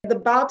 The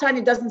Baal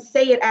Tanya doesn't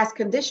say it as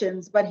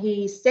conditions, but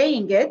he's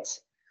saying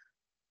it.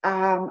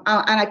 And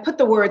I put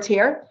the words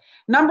here.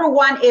 Number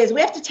one is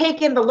we have to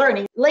take in the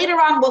learning. Later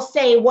on, we'll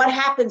say what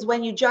happens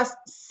when you just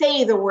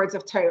say the words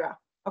of Torah,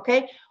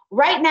 okay?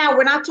 Right now,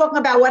 we're not talking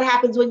about what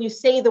happens when you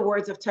say the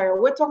words of Torah.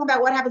 We're talking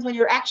about what happens when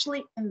you're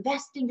actually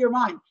investing your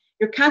mind.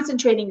 You're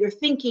concentrating, you're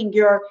thinking,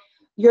 you're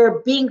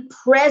being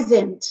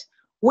present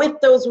with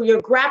those who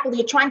you're grappling,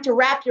 you're trying to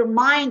wrap your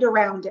mind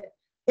around it.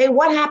 Okay,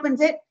 what happens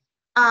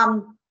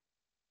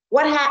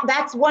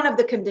that's one of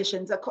the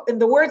conditions. In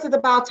the words of the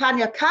Baal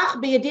Tanya,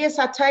 Kach b'yediyas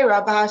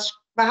ha'Torah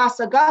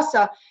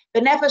v'hasagasa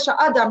b'nefesh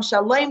ha'adam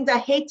shalom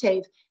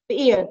dahetev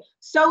b'iyad.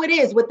 So it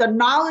is with the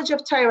knowledge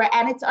of Torah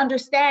and its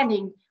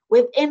understanding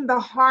within the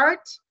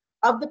heart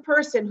of the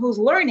person who's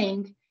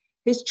learning.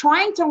 He's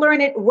trying to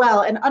learn it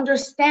well and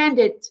understand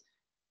it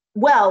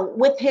well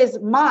with his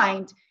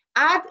mind.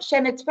 Ad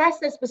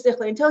shenetfeses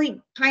specifically until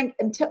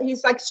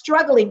he's like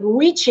struggling,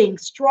 reaching,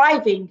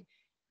 striving,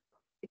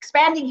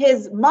 expanding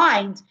his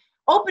mind,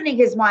 opening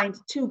his mind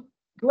to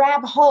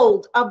grab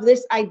hold of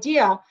this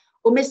idea.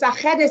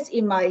 Umisachedes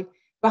imay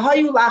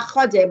v'hayu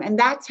la'achadim, and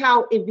that's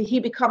how he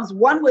becomes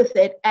one with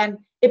it, and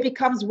it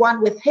becomes one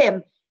with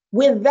him.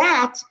 With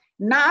that,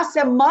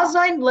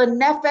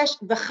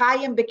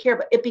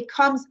 it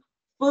becomes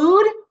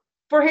food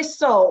for his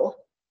soul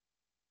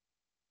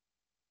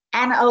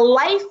and a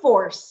life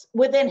force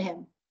within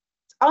him.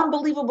 It's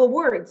unbelievable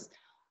words.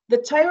 The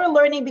Torah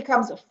learning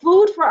becomes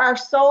food for our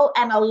soul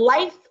and a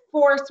life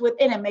force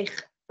within him.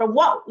 From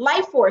what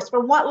life force?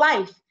 From what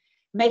life?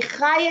 From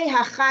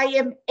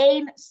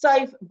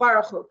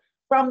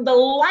the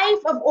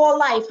life of all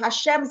life,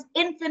 Hashem's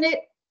infinite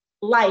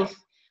life.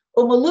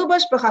 And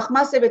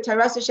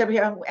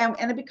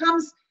it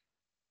becomes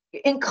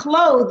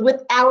enclosed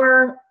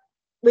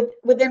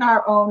within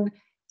our own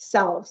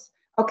selves.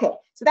 Okay,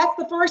 so that's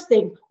the first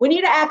thing. We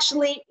need to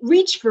actually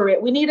reach for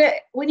it. We need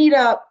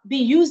to be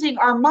using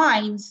our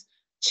minds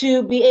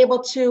to be able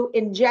to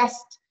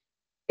ingest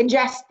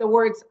the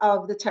words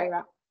of the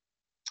Torah.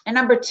 And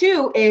number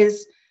two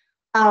is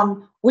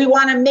we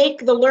want to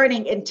make the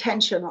learning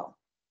intentional.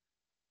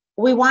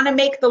 We want to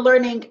make the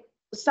learning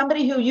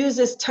somebody who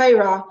uses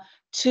Torah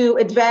to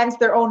advance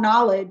their own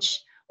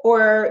knowledge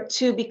or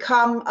to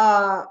become,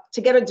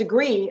 to get a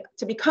degree,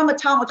 to become a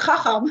Talmud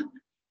Chacham.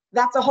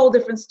 That's a whole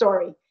different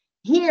story.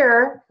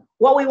 Here,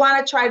 what we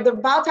want to try, the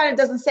Baal Tanya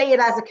doesn't say it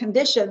as a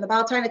condition. The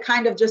Baal Tanya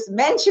kind of just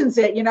mentions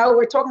it. You know,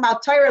 we're talking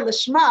about Torah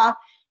Lishma,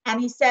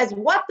 and he says,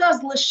 what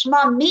does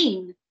Lishma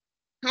mean?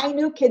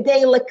 Hainu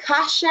kedei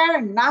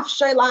lekasher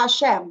nafshay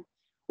laHashem.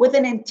 With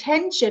an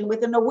intention,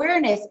 with an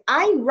awareness,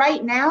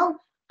 right now,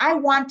 I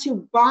want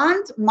to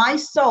bond my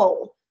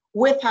soul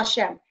with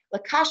Hashem.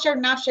 Lekasher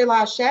nafshay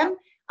laHashem,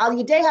 al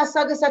yidei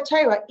hasagas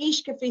haTorah,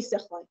 ish kefi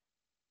sichloi.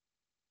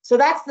 So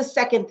that's the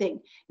second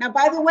thing. Now,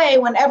 by the way,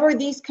 whenever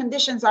these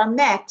conditions are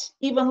met,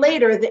 even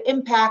later, the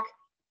impact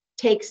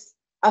takes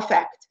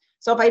effect.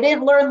 So if I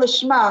didn't learn the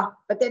Shema,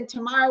 but then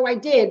tomorrow I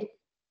did,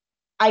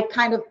 I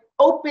kind of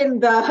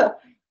open I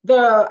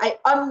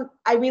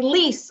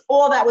release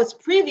all that was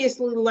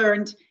previously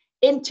learned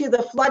into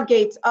the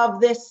floodgates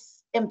of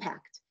this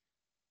impact.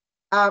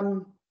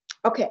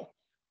 Okay,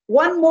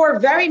 one more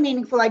very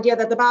meaningful idea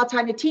that the Baal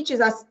Tanya teaches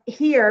us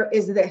here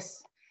is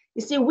this.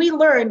 You see, we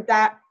learned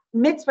that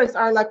mitzvahs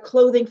are like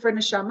clothing for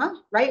neshama,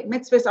 right?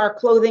 Mitzvahs are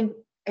clothing.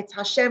 It's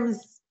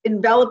Hashem's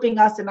enveloping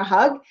us in a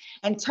hug.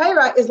 And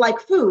Torah is like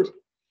food.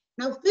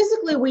 Now,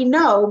 physically, we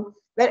know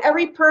that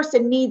every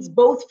person needs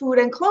both food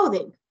and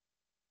clothing.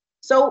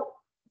 So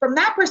from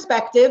that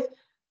perspective,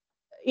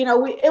 you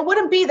know, it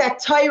wouldn't be that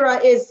Torah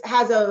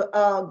has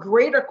a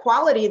greater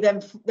quality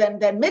than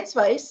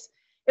mitzvahs.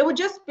 It would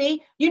just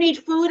be you need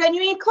food and you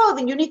need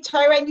clothing. You need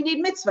Torah and you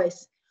need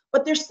mitzvahs.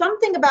 But there's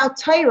something about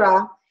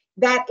Torah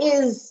that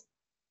is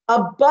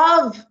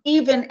above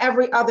even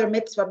every other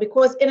mitzvah,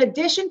 because in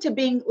addition to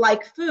being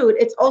like food,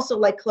 it's also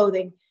like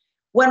clothing.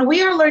 When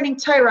we are learning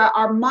Torah,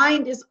 our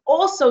mind is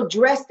also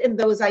dressed in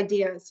those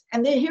ideas.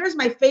 And then here's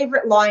my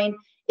favorite line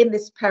in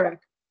this parak.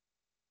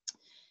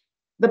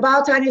 The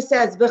Baal Tanya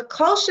says,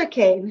 "V'chol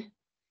shekain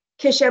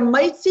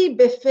kishemoitzi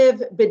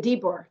b'fiv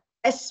b'dibur."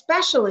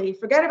 Especially,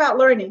 forget about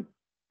learning,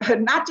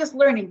 not just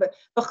learning, but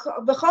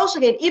v'chol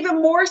shekain,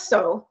 even more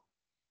so,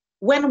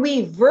 when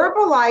we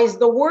verbalize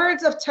the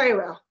words of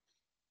Torah.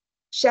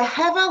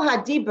 Shehevel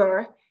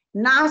hadibur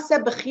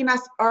nase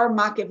bechinas ar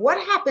makiv. What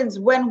happens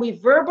when we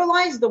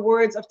verbalize the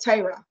words of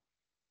Torah?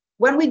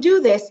 When we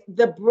do this,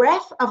 the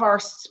breath of our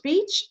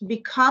speech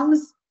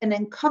becomes an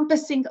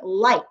encompassing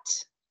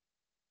light.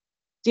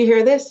 Do you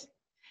hear this?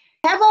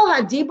 Hevel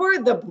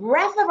hadibur, the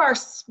breath of our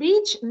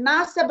speech,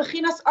 nase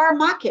bechinas ar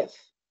makiv,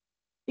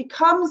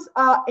 becomes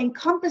an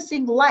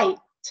encompassing light.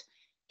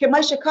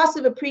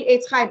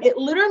 It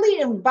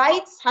literally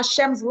invites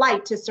Hashem's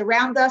light to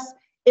surround us,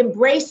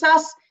 embrace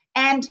us,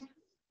 and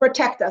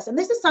protect us. And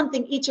this is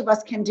something each of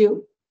us can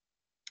do.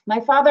 My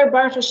father,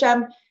 Baruch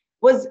Hashem,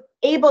 was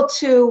able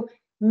to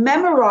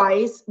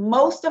memorize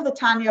most of the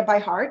Tanya by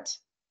heart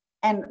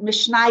and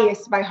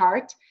Mishnayos by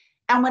heart.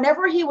 And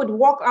whenever he would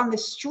walk on the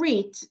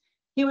street,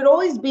 he would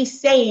always be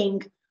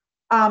saying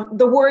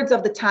the words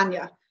of the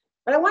Tanya.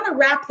 But I want to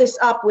wrap this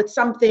up with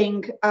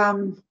something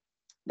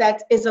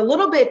that is a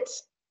little bit,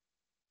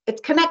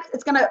 it's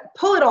going to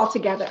pull it all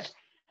together.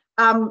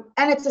 And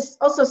it's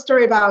also a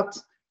story about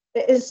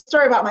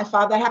my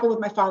father. That happened with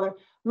my father.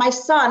 My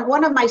son,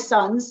 one of my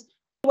sons,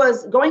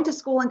 was going to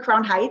school in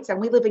Crown Heights, and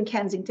we live in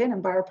Kensington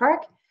in Borough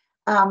Park.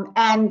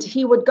 And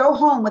he would go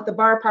home with the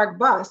Borough Park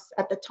bus.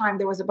 At the time,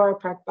 there was a Borough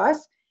Park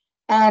bus.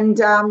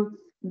 And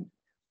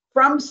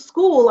from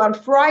school on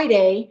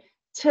Friday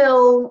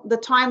till the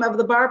time of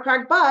the Borough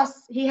Park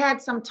bus, he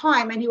had some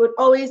time, and he would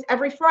always,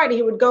 every Friday,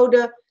 he would go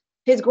to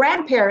his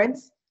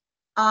grandparents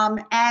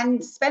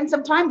and spend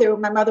some time there.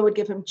 My mother would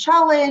give him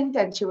cholent,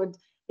 and she would,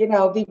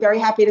 be very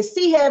happy to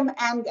see him,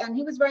 and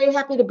he was very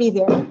happy to be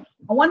there. And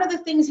one of the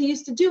things he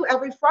used to do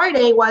every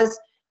Friday was,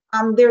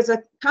 there's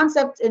a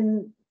concept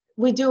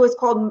is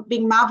called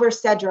being Maver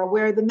Sedra,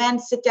 where the men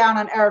sit down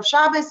on Erev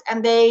Shabbos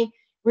and they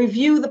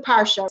review the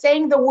Parsha,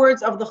 saying the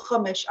words of the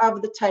Chumash,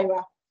 of the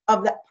Torah,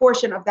 of that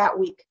portion of that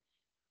week.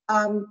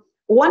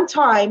 One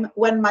time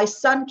when my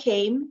son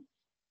came,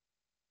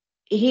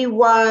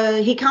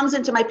 he comes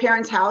into my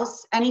parents'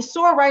 house, and he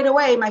saw right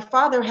away my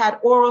father had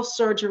oral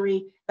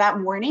surgery that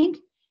morning,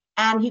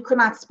 and he could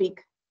not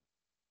speak.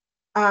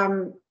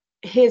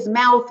 His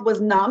mouth was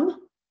numb,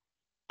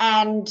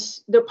 and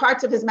the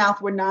parts of his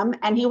mouth were numb,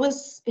 and it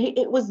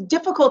was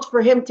difficult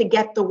for him to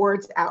get the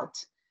words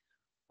out.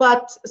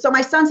 But so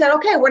my son said,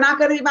 okay, we're not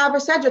going to be Maver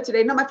Sedra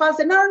today. No, my father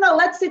said, no,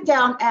 let's sit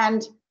down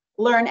and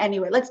learn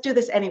anyway. Let's do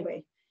this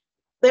anyway.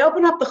 They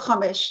open up the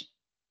Chumash,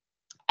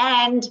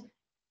 and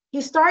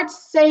he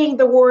starts saying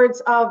the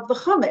words of the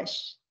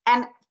Chumash.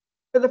 And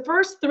for the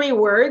first 3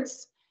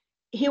 words,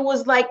 he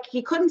was like,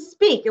 he couldn't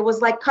speak. It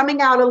was like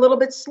coming out a little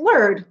bit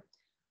slurred.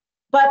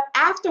 But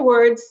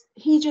afterwards,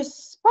 he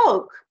just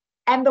spoke,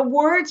 and the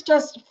words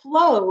just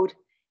flowed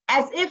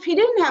as if he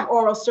didn't have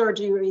oral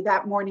surgery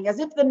that morning, as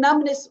if the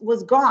numbness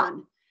was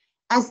gone,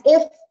 as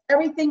if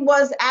everything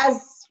was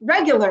as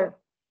regular.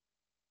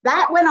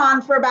 That went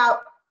on for about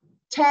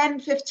 10,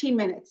 15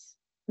 minutes.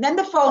 And then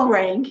the phone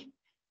rang,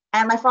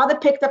 and my father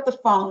picked up the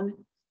phone,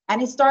 and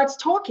he starts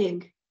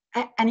talking,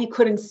 and he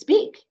couldn't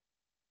speak.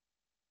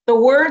 The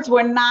words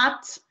were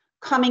not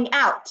coming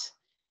out.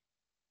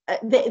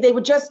 They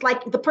were just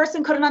like, the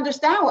person couldn't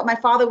understand what my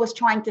father was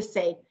trying to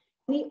say.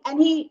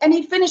 And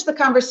he finished the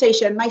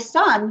conversation. My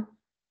son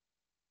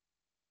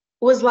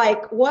was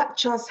like, what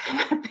just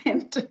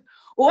happened?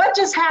 What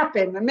just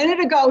happened? A minute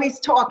ago, he's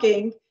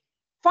talking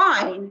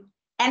fine,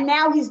 and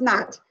now he's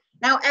not.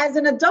 Now, as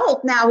an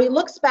adult, now he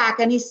looks back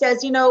and he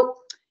says, you know,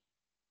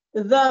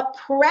 the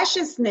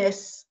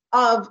preciousness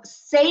of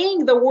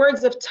saying the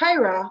words of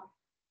Torah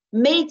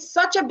made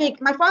such a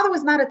big, my father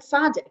was not a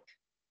tzaddik.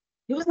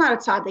 He was not a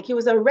tzaddik. He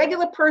was a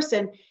regular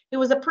person. He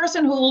was a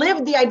person who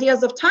lived the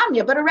ideas of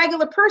Tanya, but a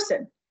regular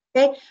person.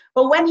 Okay.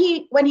 But when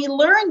he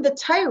learned the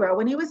Torah,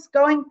 when he was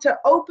going to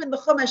open the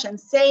Chumash and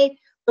say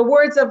the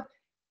words of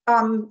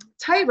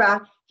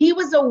Torah, he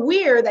was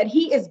aware that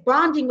he is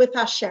bonding with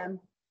Hashem.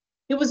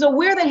 He was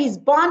aware that he's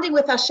bonding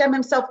with Hashem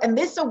himself. And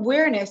this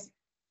awareness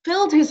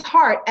filled his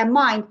heart and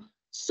mind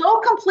so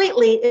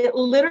completely, it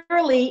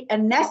literally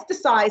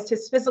anesthetized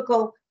his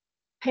physical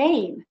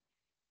pain.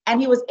 And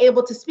he was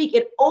able to speak.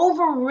 It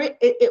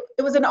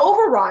was an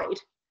override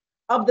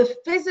of the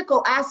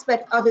physical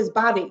aspect of his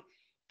body.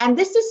 And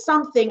this is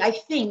something I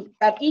think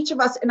that each of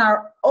us in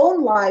our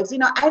own lives, you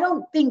know, I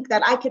don't think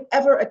that I could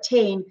ever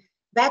attain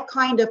that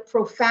kind of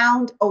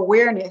profound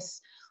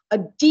awareness, a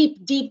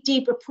deep, deep,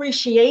 deep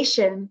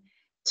appreciation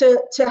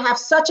to have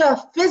such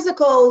a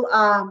physical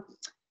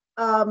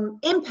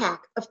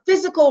impact, a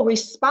physical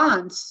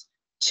response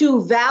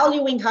to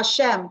valuing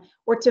Hashem,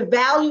 or to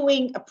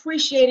valuing,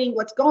 appreciating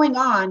what's going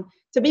on,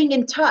 to being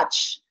in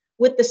touch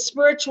with the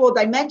spiritual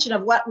dimension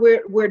of what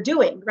we're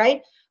doing,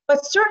 right?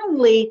 But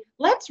certainly,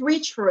 let's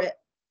reach for it.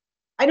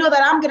 I know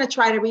that I'm going to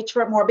try to reach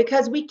for it more,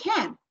 because we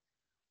can.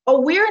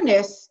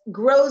 Awareness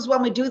grows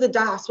when we do the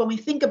das, when we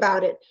think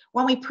about it,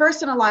 when we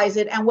personalize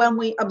it, and when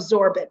we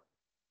absorb it.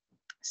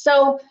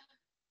 So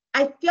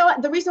I feel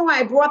the reason why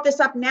I brought this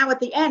up now at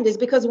the end is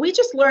because we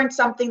just learned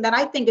something that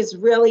I think is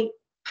really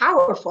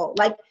powerful,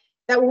 like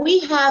that we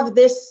have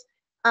this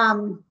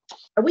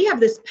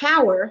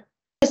power,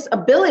 this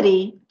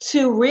ability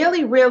to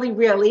really, really,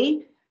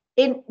 really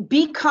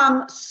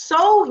become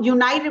so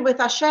united with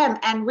Hashem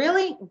and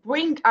really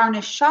bring our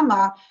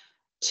neshama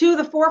to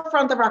the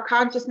forefront of our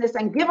consciousness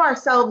and give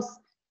ourselves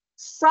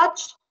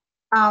such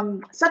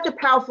a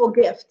powerful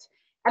gift.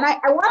 And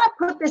I want to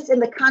put this in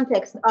the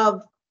context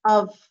of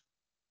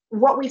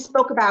what we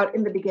spoke about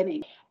in the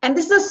beginning. And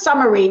this is a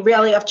summary,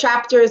 really, of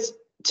chapters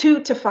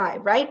 2 to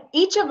 5, right?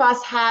 Each of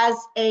us has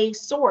a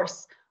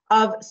source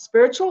of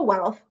spiritual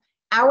wealth,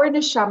 our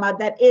neshama,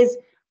 that is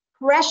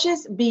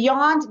precious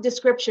beyond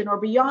description or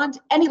beyond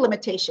any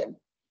limitation.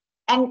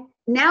 And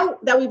now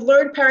that we've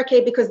learned Perek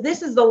Hey, because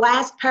this is the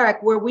last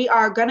Perek where we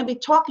are going to be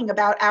talking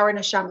about our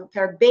neshama,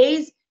 Perek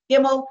Beis,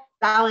 Gimel,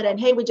 Dalet, and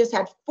Hey, we just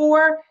had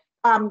four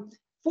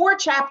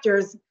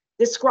chapters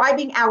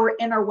describing our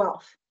inner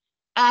wealth.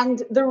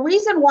 And the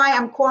reason why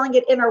I'm calling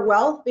it inner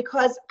wealth,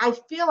 because I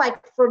feel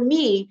like for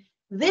me,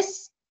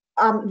 this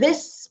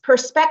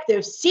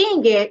perspective,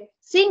 seeing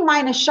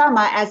my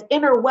neshama as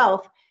inner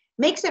wealth,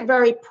 makes it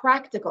very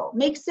practical,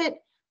 makes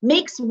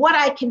what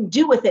I can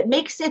do with it,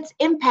 makes its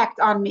impact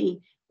on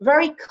me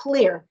very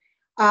clear.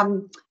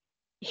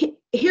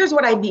 Here's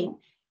what I mean.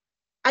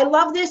 I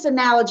love this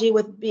analogy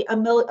with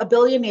a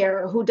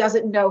billionaire who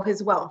doesn't know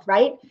his wealth,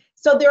 right?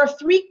 So there are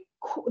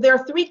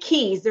three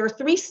keys, there are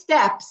 3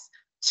 steps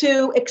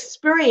to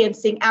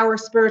experiencing our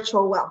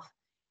spiritual wealth,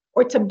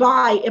 or to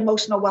buy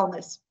emotional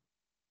wellness.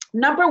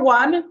 Number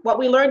 1, what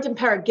we learned in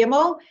Perek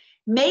Gimel,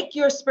 make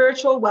your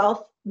spiritual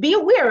wealth, be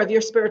aware of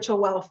your spiritual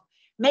wealth.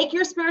 Make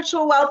your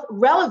spiritual wealth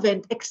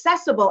relevant,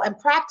 accessible, and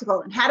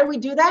practical. And how do we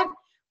do that?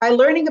 By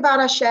learning about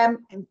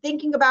Hashem and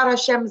thinking about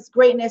Hashem's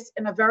greatness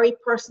in a very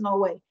personal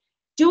way.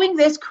 Doing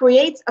this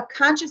creates a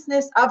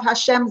consciousness of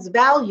Hashem's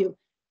value.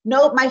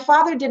 No, my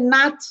father did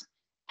not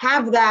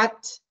have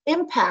that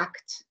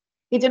impact.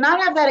 He did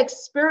not have that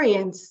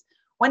experience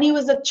when he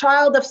was a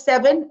child of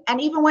 7,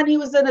 and even when he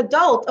was an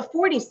adult of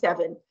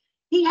 47.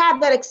 he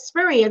had that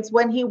experience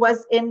when he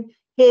was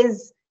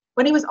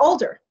when he was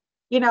older,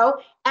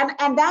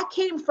 and that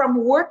came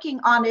from working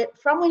on it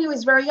from when he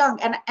was very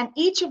young. And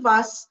each of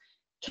us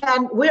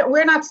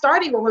we're not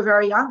starting when we're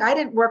very young. I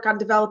didn't work on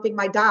developing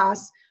my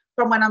das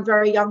from when I'm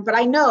very young, but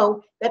I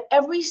know that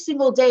every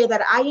single day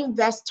that I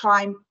invest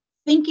time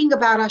thinking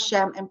about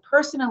Hashem and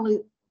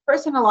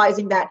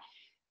personalizing that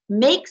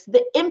makes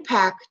the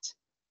impact.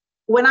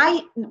 When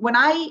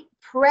I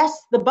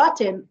press the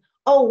button,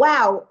 oh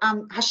wow,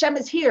 Hashem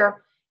is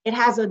here, it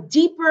has a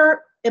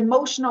deeper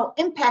emotional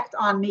impact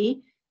on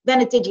me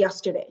than it did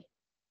yesterday.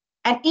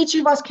 And each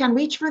of us can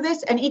reach for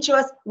this, and each of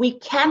us, we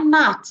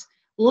cannot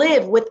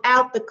live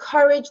without the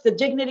courage, the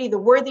dignity, the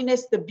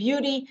worthiness, the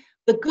beauty,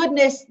 the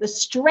goodness, the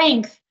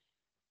strength.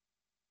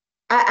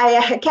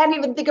 I can't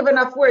even think of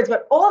enough words,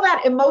 but all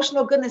that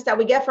emotional goodness that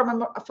we get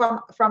from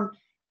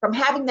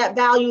having that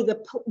value,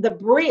 the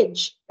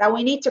bridge that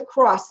we need to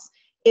cross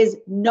is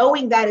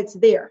knowing that it's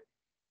there.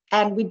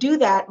 And we do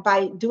that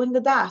by doing the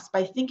das,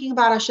 by thinking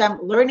about Hashem,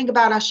 learning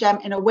about Hashem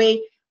in a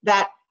way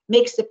that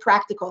makes it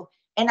practical.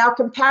 And our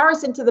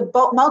comparison to the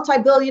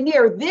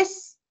multi-billionaire,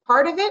 this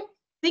part of it,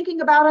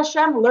 thinking about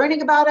Hashem,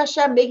 learning about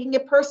Hashem, making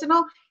it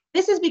personal,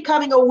 this is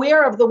becoming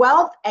aware of the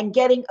wealth and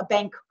getting a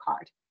bank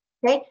card,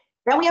 okay?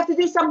 Then we have to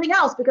do something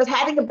else, because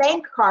having a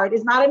bank card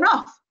is not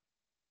enough.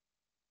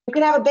 You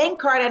could have a bank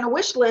card and a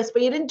wish list,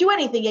 but you didn't do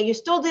anything yet. You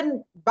still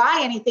didn't buy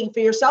anything for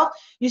yourself.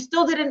 You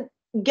still didn't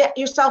get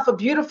yourself a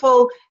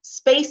beautiful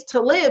space to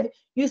live.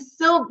 You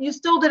still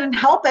didn't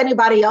help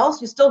anybody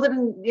else. You still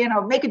didn't,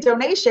 make a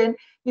donation.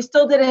 You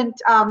still didn't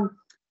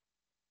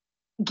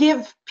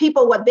give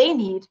people what they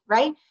need,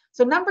 right?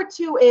 So number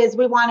 2 is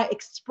we want to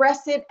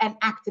express it and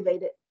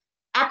activate it.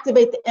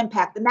 Activate the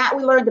impact. And that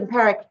we learned in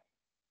Perek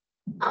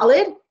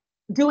Alid,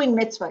 doing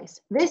mitzvahs.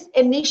 This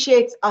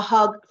initiates a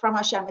hug from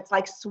Hashem. It's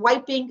like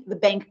swiping the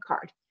bank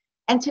card.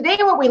 And today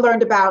what we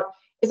learned about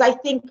is, I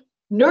think,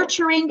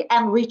 nurturing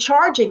and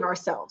recharging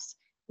ourselves.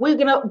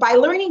 By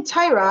learning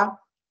Torah,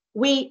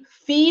 we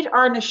feed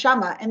our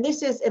neshama. And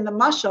this is in the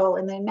mashal,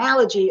 in the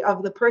analogy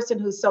of the person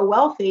who's so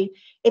wealthy.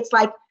 It's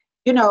like,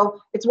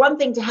 it's one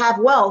thing to have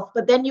wealth,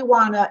 but then you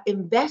want to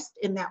invest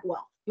in that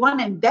wealth. You want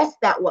to invest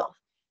that wealth.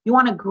 You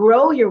want to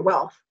grow your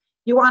wealth.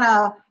 You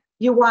want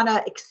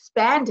to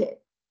expand it.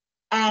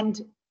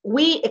 And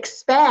we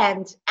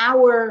expand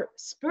our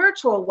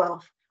spiritual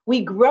wealth.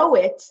 We grow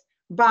it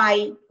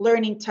by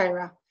learning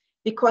Torah,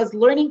 because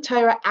learning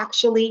Torah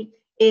actually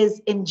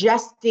is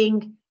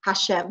ingesting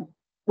Hashem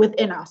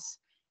within us.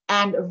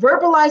 And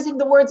verbalizing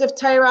the words of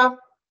Torah,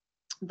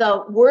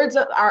 the words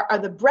are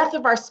the breath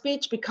of our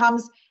speech,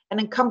 becomes an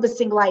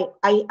encompassing light.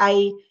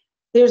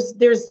 There's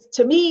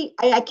to me,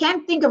 I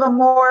cannot think of a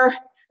more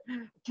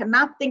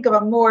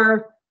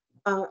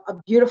a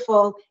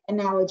beautiful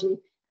analogy.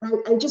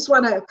 I just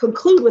want to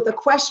conclude with a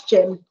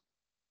question,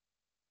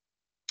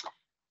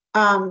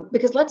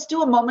 because let's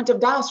do a moment of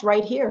das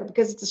right here,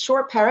 because it's a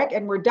short perek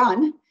and we're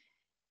done.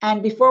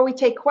 And before we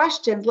take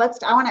questions,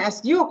 I want to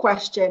ask you a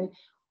question.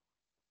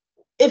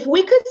 If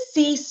we could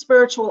see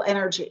spiritual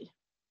energy,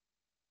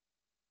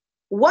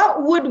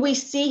 what would we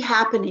see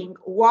happening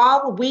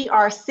while we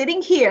are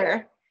sitting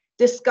here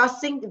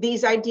discussing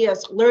these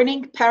ideas,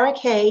 learning Perek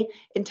Hey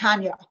in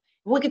Tanya?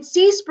 If we could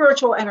see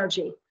spiritual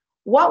energy,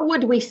 what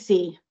would we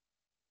see?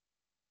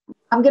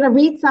 I'm going to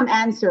read some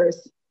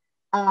answers.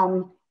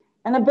 An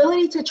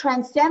ability to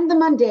transcend the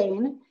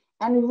mundane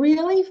and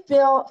really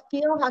feel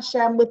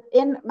Hashem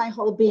within my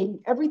whole being.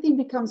 Everything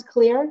becomes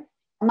clear,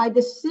 and my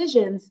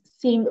decisions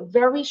seem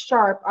very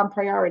sharp on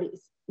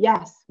priorities.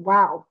 Yes,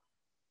 wow.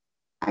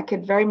 I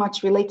could very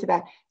much relate to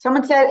that.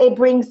 Someone said it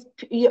brings,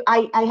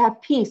 I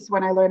have peace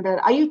when I learn about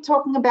it. Are you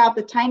talking about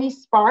the tiny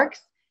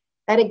sparks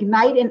that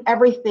ignite in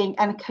everything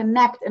and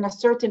connect in a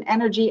certain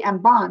energy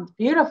and bond?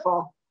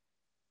 Beautiful.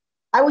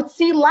 I would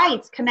see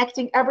lights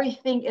connecting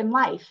everything in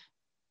life.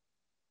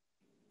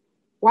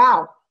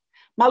 Wow.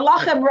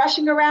 Malachim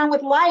rushing around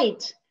with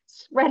light,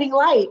 spreading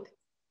light.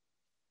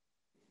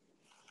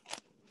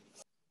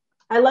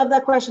 I love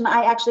that question.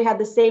 I actually had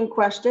the same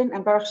question,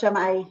 and Baruch Hashem,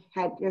 I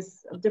had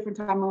a different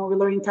time when we were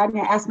learning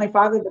Tanya. I asked my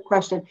father the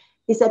question.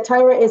 He said,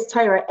 Torah is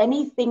Torah.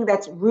 Anything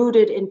that's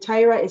rooted in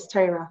Torah is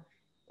Torah.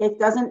 It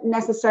doesn't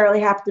necessarily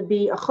have to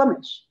be a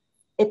chumash.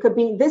 It could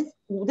be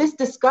this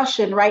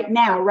discussion right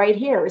now, right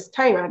here, is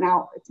Torah.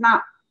 Now, it's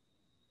not,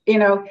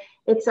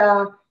 it's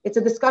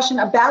a discussion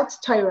about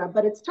Torah,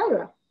 but it's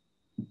Torah.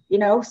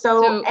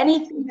 So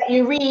anything that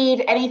you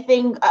read,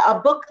 a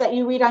book that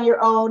you read on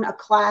your own, a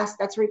class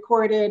that's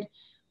recorded,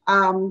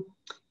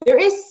 there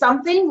is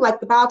something, like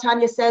the Baal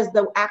Tanya says,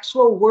 the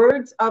actual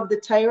words of the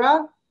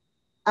Torah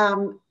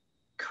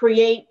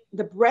create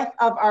the breath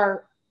of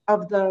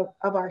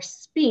our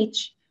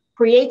speech,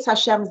 creates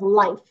Hashem's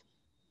life,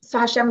 so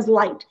Hashem's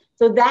light.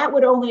 So that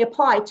would only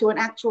apply to an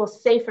actual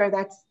sefer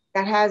that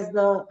has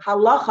the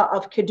halacha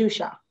of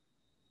kedusha.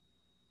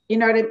 You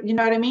know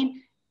what I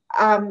mean?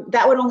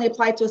 That would only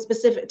apply to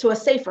a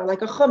sefer,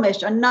 like a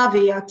chumash, a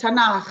navi, a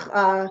tanakh,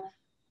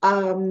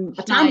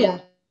 a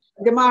Tanya,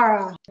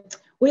 Gemara.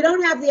 We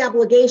don't have the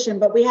obligation,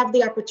 but we have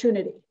the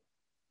opportunity.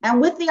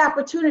 And with the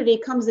opportunity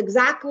comes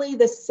exactly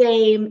the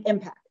same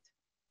impact.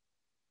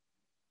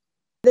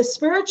 The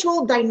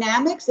spiritual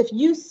dynamics, if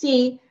you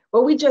see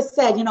what we just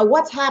said,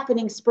 what's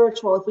happening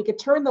spiritual, if we could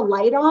turn the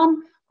light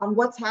on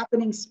what's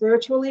happening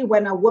spiritually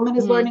when a woman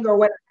is learning or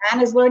when a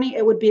man is learning,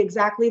 it would be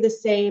exactly the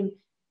same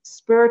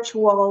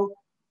spiritual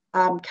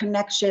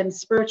connection,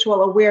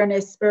 spiritual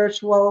awareness,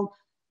 spiritual,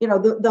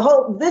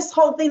 this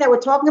whole thing that we're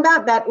talking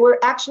about, that we're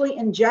actually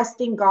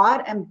ingesting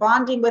God and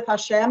bonding with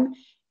Hashem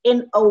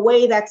in a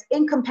way that's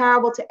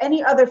incomparable to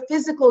any other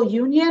physical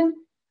union.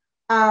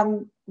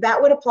 That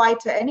would apply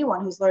to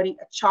anyone who's learning,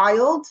 a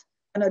child,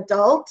 an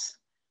adult,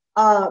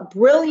 a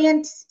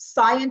brilliant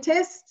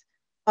scientist,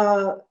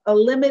 a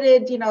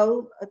limited,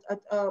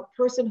 a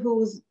person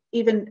who's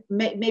even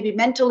maybe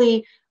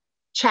mentally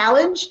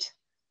challenged.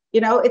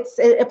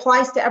 It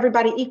applies to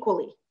everybody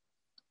equally.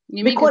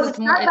 Because it's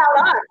not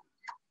about us.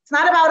 It's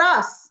not about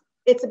us.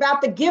 It's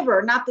about the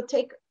giver, not the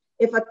taker.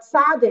 If a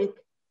tzaddik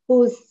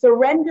who's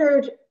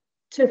surrendered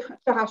to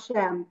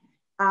Hashem,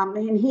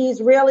 and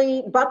he's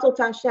really batal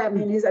to Hashem,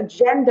 and his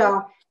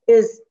agenda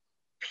is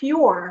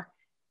pure,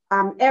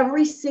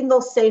 every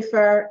single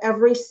sefer,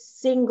 every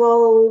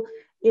single,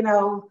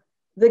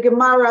 the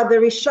Gemara, the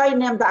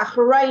Rishonim, the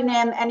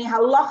Acharayim, any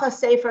halacha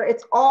sefer,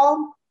 it's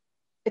all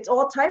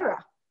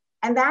Torah.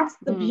 And that's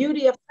the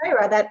beauty of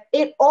Torah, that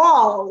it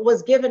all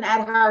was given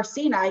at Har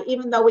Sinai.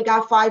 Even though we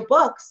got 5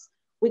 books,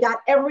 we got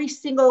every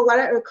single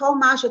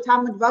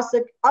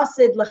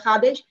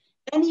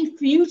any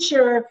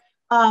future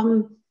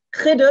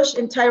chidush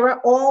in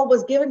Torah, all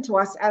was given to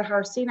us at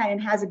Har Sinai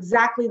and has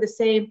exactly the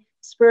same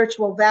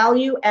spiritual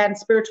value and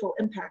spiritual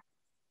impact.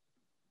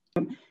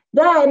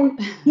 Then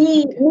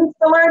he needs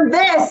to learn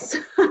this.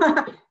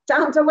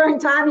 Time to learn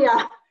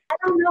Tanya. I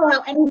don't know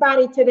how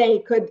anybody today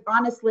could,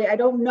 honestly, I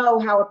don't know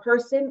how a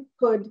person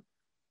could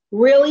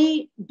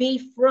really be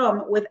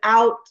from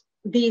without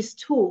these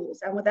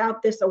tools and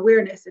without this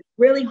awareness. It's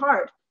really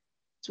hard.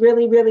 It's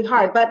really, really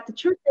hard. But the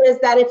truth is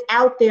that it's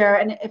out there.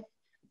 And if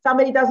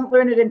somebody doesn't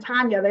learn it in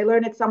Tanya, they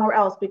learn it somewhere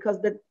else,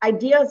 because the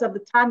ideas of the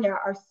Tanya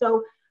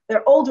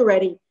they're old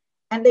already,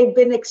 and they've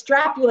been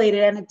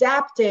extrapolated and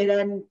adapted.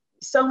 And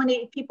so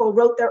many people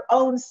wrote their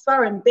own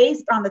svarim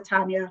based on the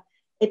Tanya.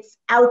 It's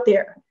out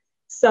there.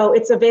 So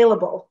it's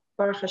available,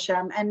 Baruch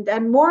Hashem.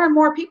 And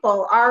more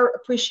people are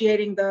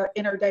appreciating the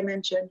inner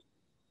dimension.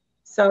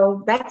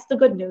 So that's the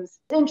good news.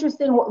 It's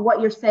interesting what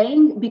you're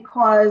saying,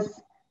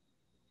 because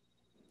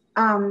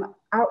I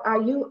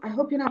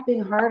hope you're not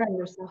being hard on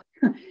yourself.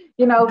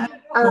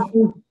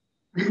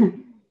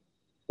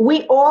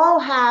 We all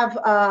have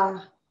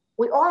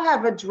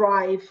a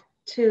drive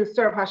to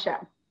serve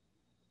Hashem.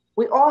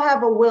 We all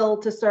have a will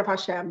to serve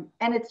Hashem.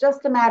 And it's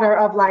just a matter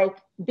of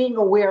being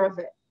aware of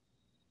it.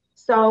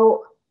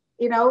 So,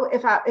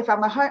 if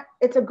I'm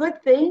it's a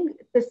good thing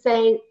to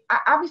say,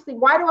 obviously,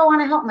 why do I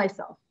want to help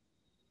myself?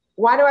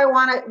 Why do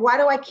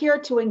I care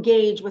to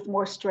engage with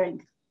more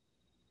strength?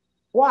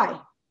 Why?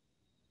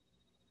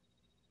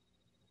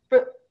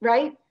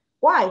 Right?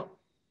 Why?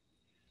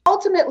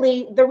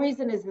 Ultimately, the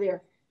reason is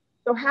there.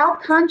 So how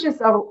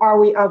conscious are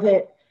we of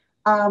it?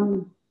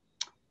 Could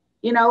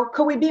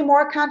we be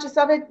more conscious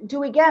of it? Do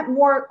we get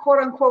more quote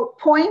unquote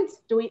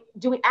points? Do we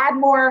add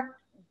more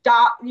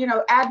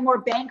add more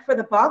bang for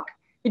the buck?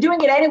 You're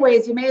doing it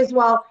anyways. You may as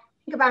well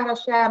think about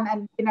Hashem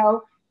and,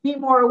 be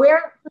more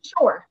aware, for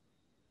sure.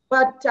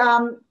 But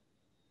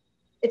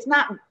it's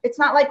not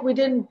like we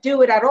didn't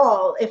do it at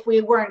all if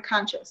we weren't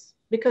conscious,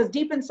 because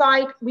deep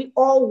inside, we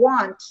all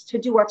want to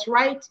do what's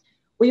right.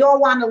 We all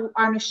want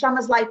our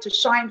neshama's light to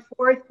shine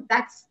forth.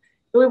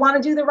 We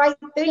want to do the right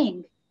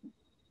thing.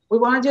 We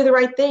want to do the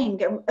right thing.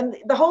 And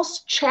the whole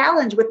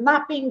challenge with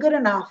not being good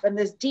enough, and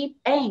this deep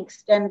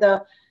angst and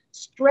the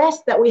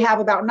stress that we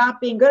have about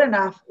not being good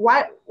enough,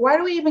 why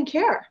do we even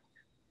care?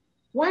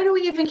 Why do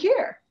we even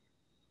care?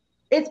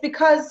 It's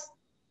because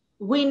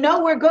we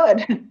know we're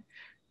good.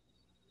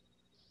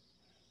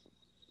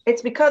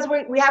 It's because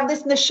we have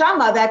this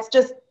neshama that's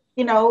just,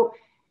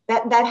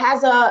 that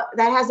has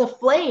a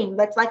flame,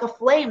 that's like a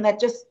flame that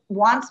just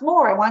wants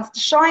more, it wants to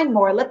shine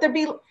more. Let there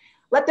be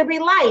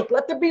light,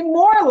 let there be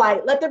more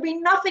light, let there be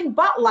nothing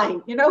but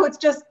light. It's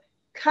just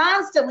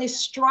constantly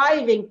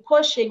striving,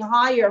 pushing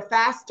higher,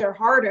 faster,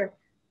 harder.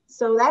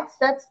 So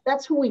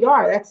that's who we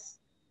are.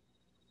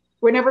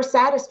 We're never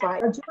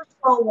satisfied. A Jewish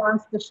soul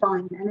wants to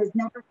shine and is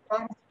never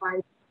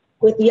satisfied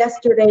with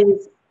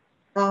yesterday's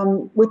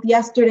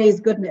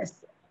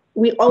goodness.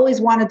 We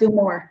always want to do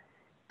more.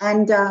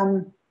 And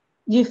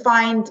you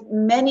find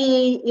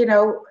many,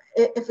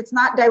 if it's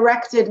not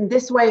directed in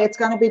this way, it's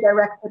going to be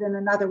directed in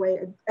another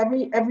way.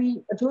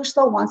 Every Jewish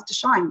soul wants to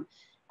shine.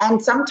 And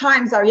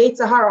sometimes our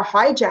Yetzer Hara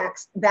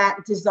hijacks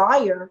that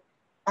desire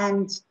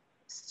and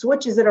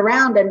switches it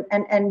around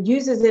and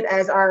uses it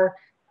as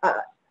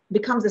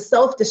becomes a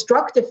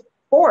self-destructive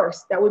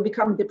force, that we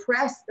become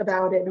depressed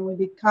about it and we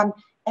become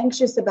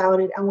anxious about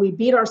it and we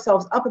beat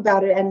ourselves up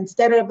about it. And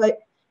instead of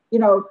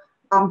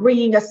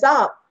bringing us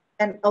up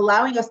and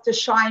allowing us to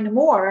shine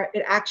more,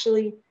 it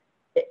actually,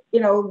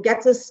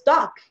 gets us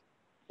stuck.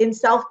 in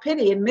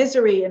self-pity and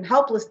misery and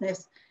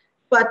helplessness.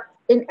 But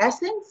in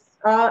essence,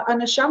 a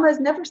neshama is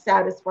never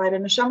satisfied. A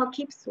neshama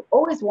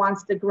always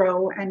wants to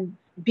grow and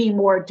be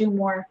more, do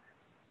more,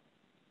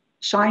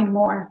 shine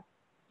more.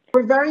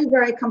 We're very,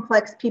 very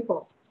complex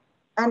people.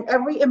 And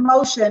every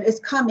emotion is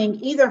coming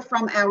either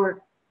from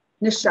our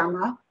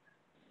neshama,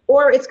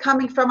 or it's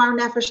coming from our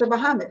nefesh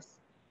bahamis,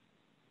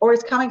 or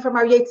it's coming from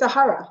our yetzer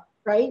hara,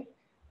 right?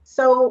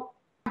 So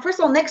first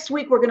of all, next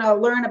week, we're going to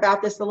learn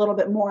about this a little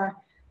bit more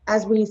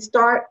as we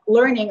start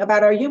learning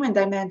about our human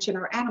dimension,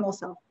 our animal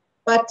self.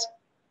 But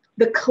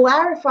the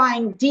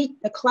clarifying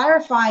detail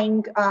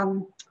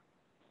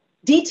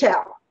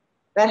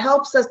that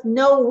helps us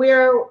know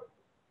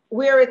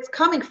where it's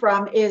coming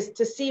from is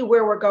to see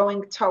where we're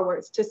going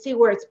towards, to see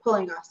where it's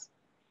pulling us.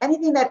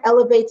 Anything that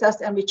elevates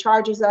us and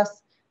recharges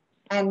us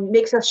and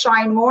makes us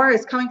shine more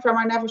is coming from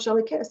our nefesh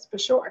elokis, for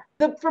sure.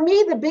 For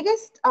me, the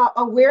biggest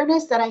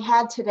awareness that I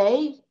had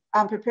today,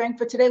 preparing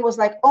for today, was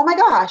like, oh my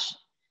gosh,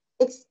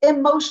 it's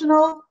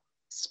emotional,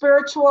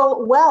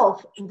 spiritual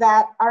wealth,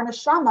 that our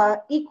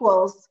neshama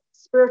equals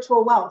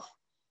spiritual wealth.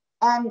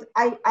 And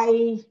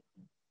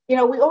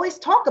we always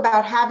talk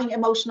about having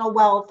emotional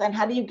wealth and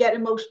how do you get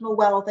emotional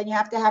wealth, and you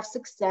have to have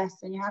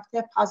success and you have to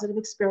have positive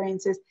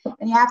experiences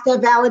and you have to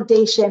have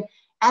validation.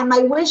 And my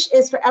wish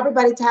is for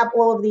everybody to have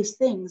all of these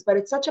things, but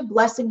it's such a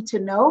blessing to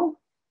know,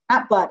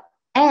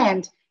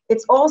 and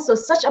it's also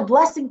such a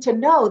blessing to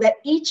know that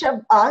each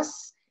of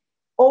us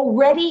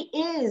already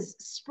is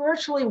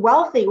spiritually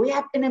wealthy. We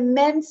have an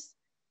immense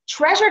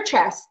treasure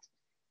chest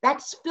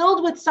that's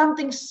filled with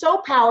something so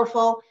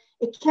powerful,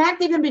 it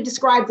can't even be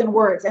described in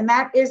words, and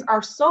that is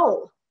our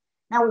soul.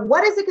 Now,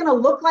 what is it going to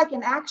look like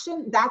in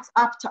action? That's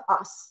up to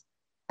us.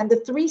 And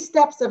the 3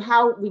 steps of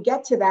how we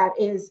get to that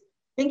is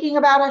thinking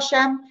about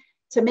Hashem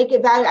to make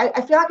it value.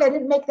 I feel like I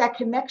didn't make that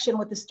connection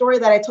with the story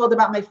that I told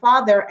about my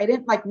father. I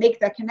didn't make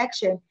that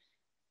connection.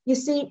 You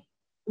see,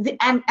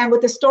 and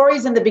with the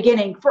stories in the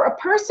beginning, for a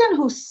person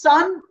whose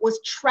son was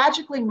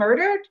tragically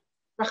murdered,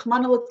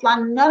 Rahman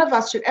al-Islam, none of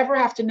us should ever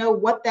have to know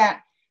what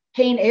that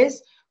pain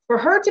is. For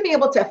her to be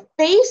able to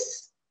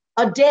face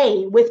a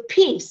day with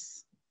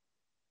peace,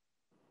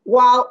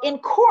 while in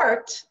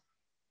court,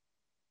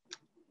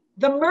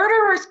 the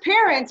murderer's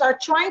parents are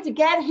trying to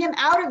get him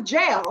out of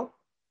jail,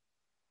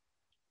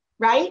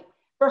 right?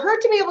 For her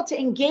to be able to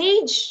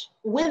engage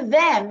with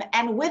them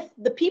and with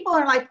the people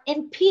in life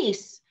in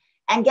peace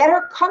and get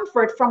her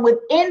comfort from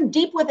within,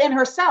 deep within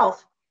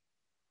herself,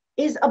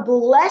 is a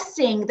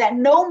blessing that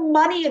no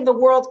money in the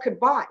world could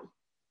buy.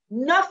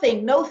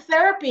 Nothing, no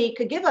therapy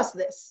could give us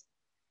this,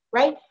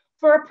 right?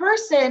 For a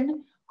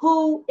person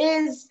who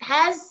is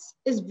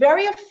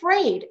very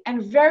afraid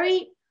and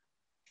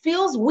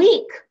feels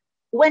weak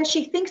when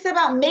she thinks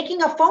about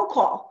making a phone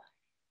call.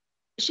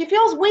 She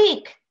feels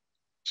weak.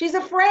 She's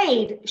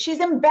afraid. She's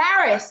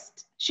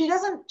embarrassed. She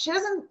doesn't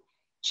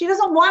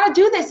want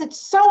to do this. It's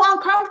so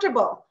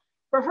uncomfortable.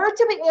 For her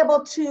to be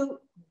able to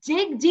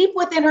dig deep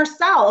within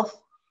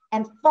herself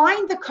and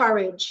find the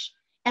courage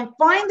and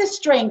find the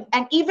strength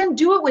and even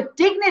do it with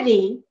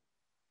dignity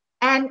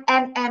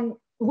and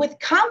with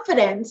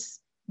confidence,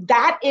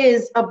 that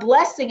is a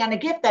blessing and a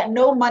gift that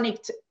no money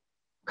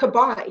could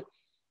buy.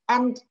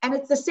 And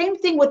it's the same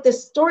thing with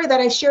this story that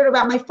I shared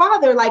about my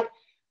father. Like,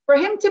 for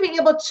him to be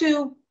able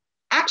to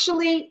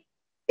actually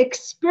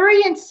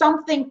experience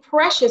something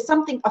precious,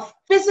 a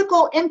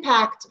physical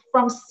impact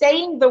from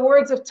saying the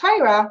words of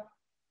Torah,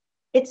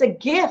 it's a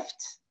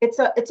gift. It's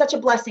such a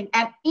blessing.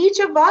 And each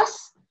of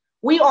us,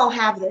 we all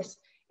have this.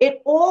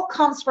 It all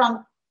comes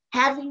from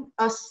having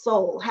a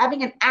soul,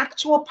 having an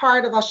actual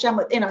part of Hashem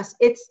within us.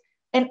 It's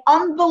an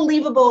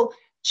unbelievable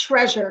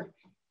treasure.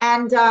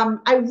 And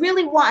I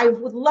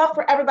would love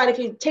for everybody, if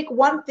you take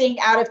one thing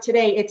out of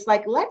today, it's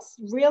like, let's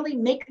really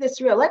make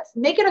this real. Let's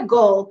make it a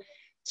goal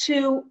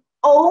to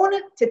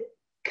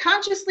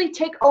consciously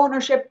take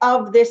ownership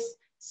of this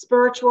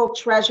spiritual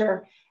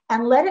treasure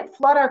and let it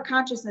flood our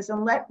consciousness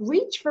and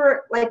reach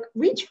for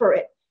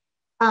it.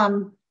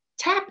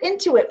 Tap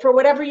into it for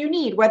whatever you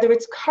need, whether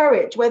it's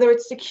courage, whether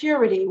it's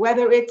security,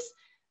 whether it's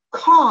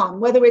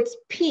calm, whether it's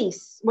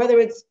peace, whether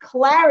it's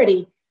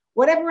clarity,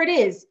 whatever it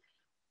is.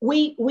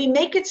 We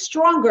make it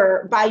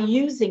stronger by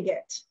using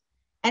it.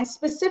 And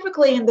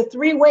specifically in the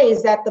 3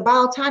 ways that the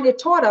Baal Tanya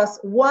taught us: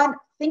 1,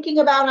 thinking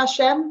about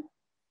Hashem,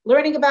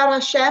 learning about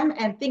Hashem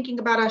and thinking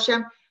about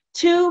Hashem;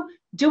 2,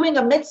 doing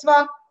a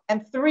mitzvah;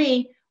 and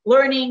 3,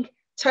 learning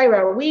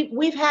Torah.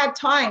 We've had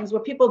times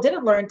where people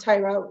didn't learn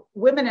Torah.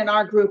 Women in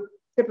our group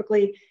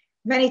typically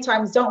many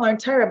times don't learn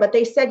Torah, but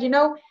they said,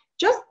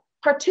 just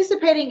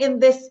participating in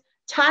this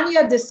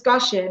Tanya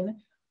discussion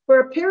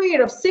for a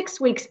period of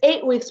 6 weeks,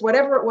 8 weeks,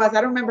 whatever it was.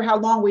 I don't remember how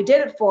long we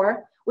did it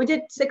for. We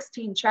did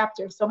 16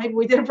 chapters, so maybe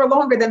we did it for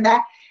longer than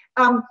that.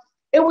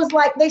 It was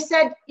like they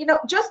said,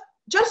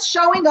 just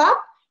showing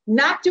up,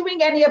 not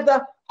doing any of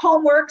the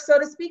homework, so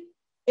to speak,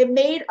 it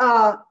made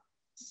a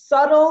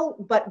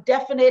subtle but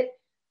definite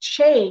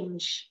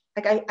change.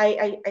 Like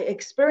I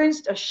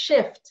experienced a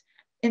shift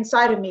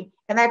inside of me,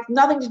 and that's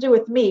nothing to do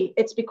with me.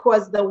 It's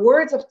because the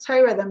words of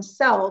Torah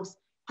themselves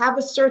have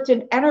a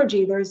certain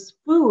energy. There's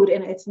food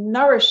and it's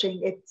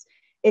nourishing.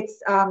 It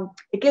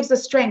gives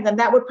us strength, and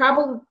that would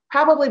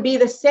probably be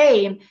the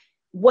same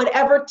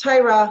whatever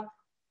Torah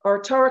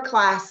or Torah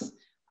class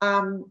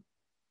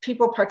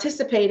people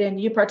participate in,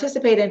 you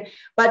participate in.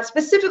 But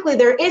specifically,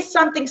 there is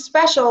something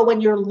special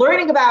when you're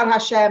learning about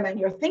Hashem and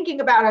you're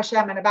thinking about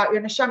Hashem and about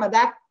your neshama.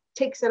 That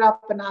takes it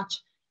up a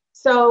notch.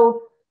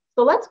 So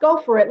let's go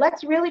for it.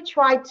 Let's really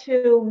try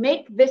to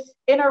make this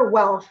inner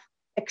wealth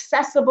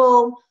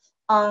accessible,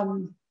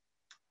 and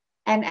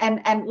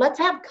let's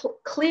have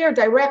clear,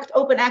 direct,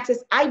 open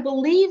access. I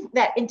believe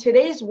that in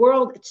today's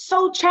world, it's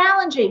so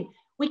challenging.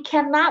 We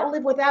cannot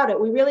live without it.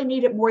 We really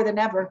need it more than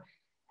ever.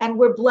 And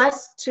we're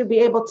blessed to be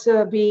able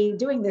to be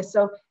doing this.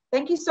 So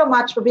thank you so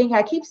much for being here.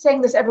 I keep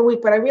saying this every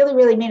week, but I really,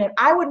 really mean it.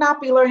 I would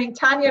not be learning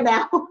Tanya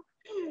now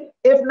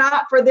if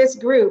not for this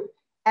group.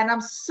 And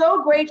I'm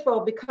so grateful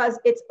because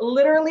it's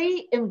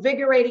literally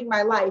invigorating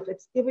my life.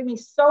 It's giving me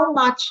so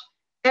much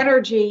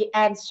energy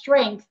and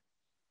strength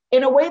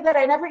in a way that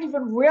I never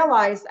even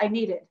realized I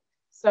needed.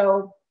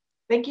 So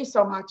thank you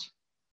so much.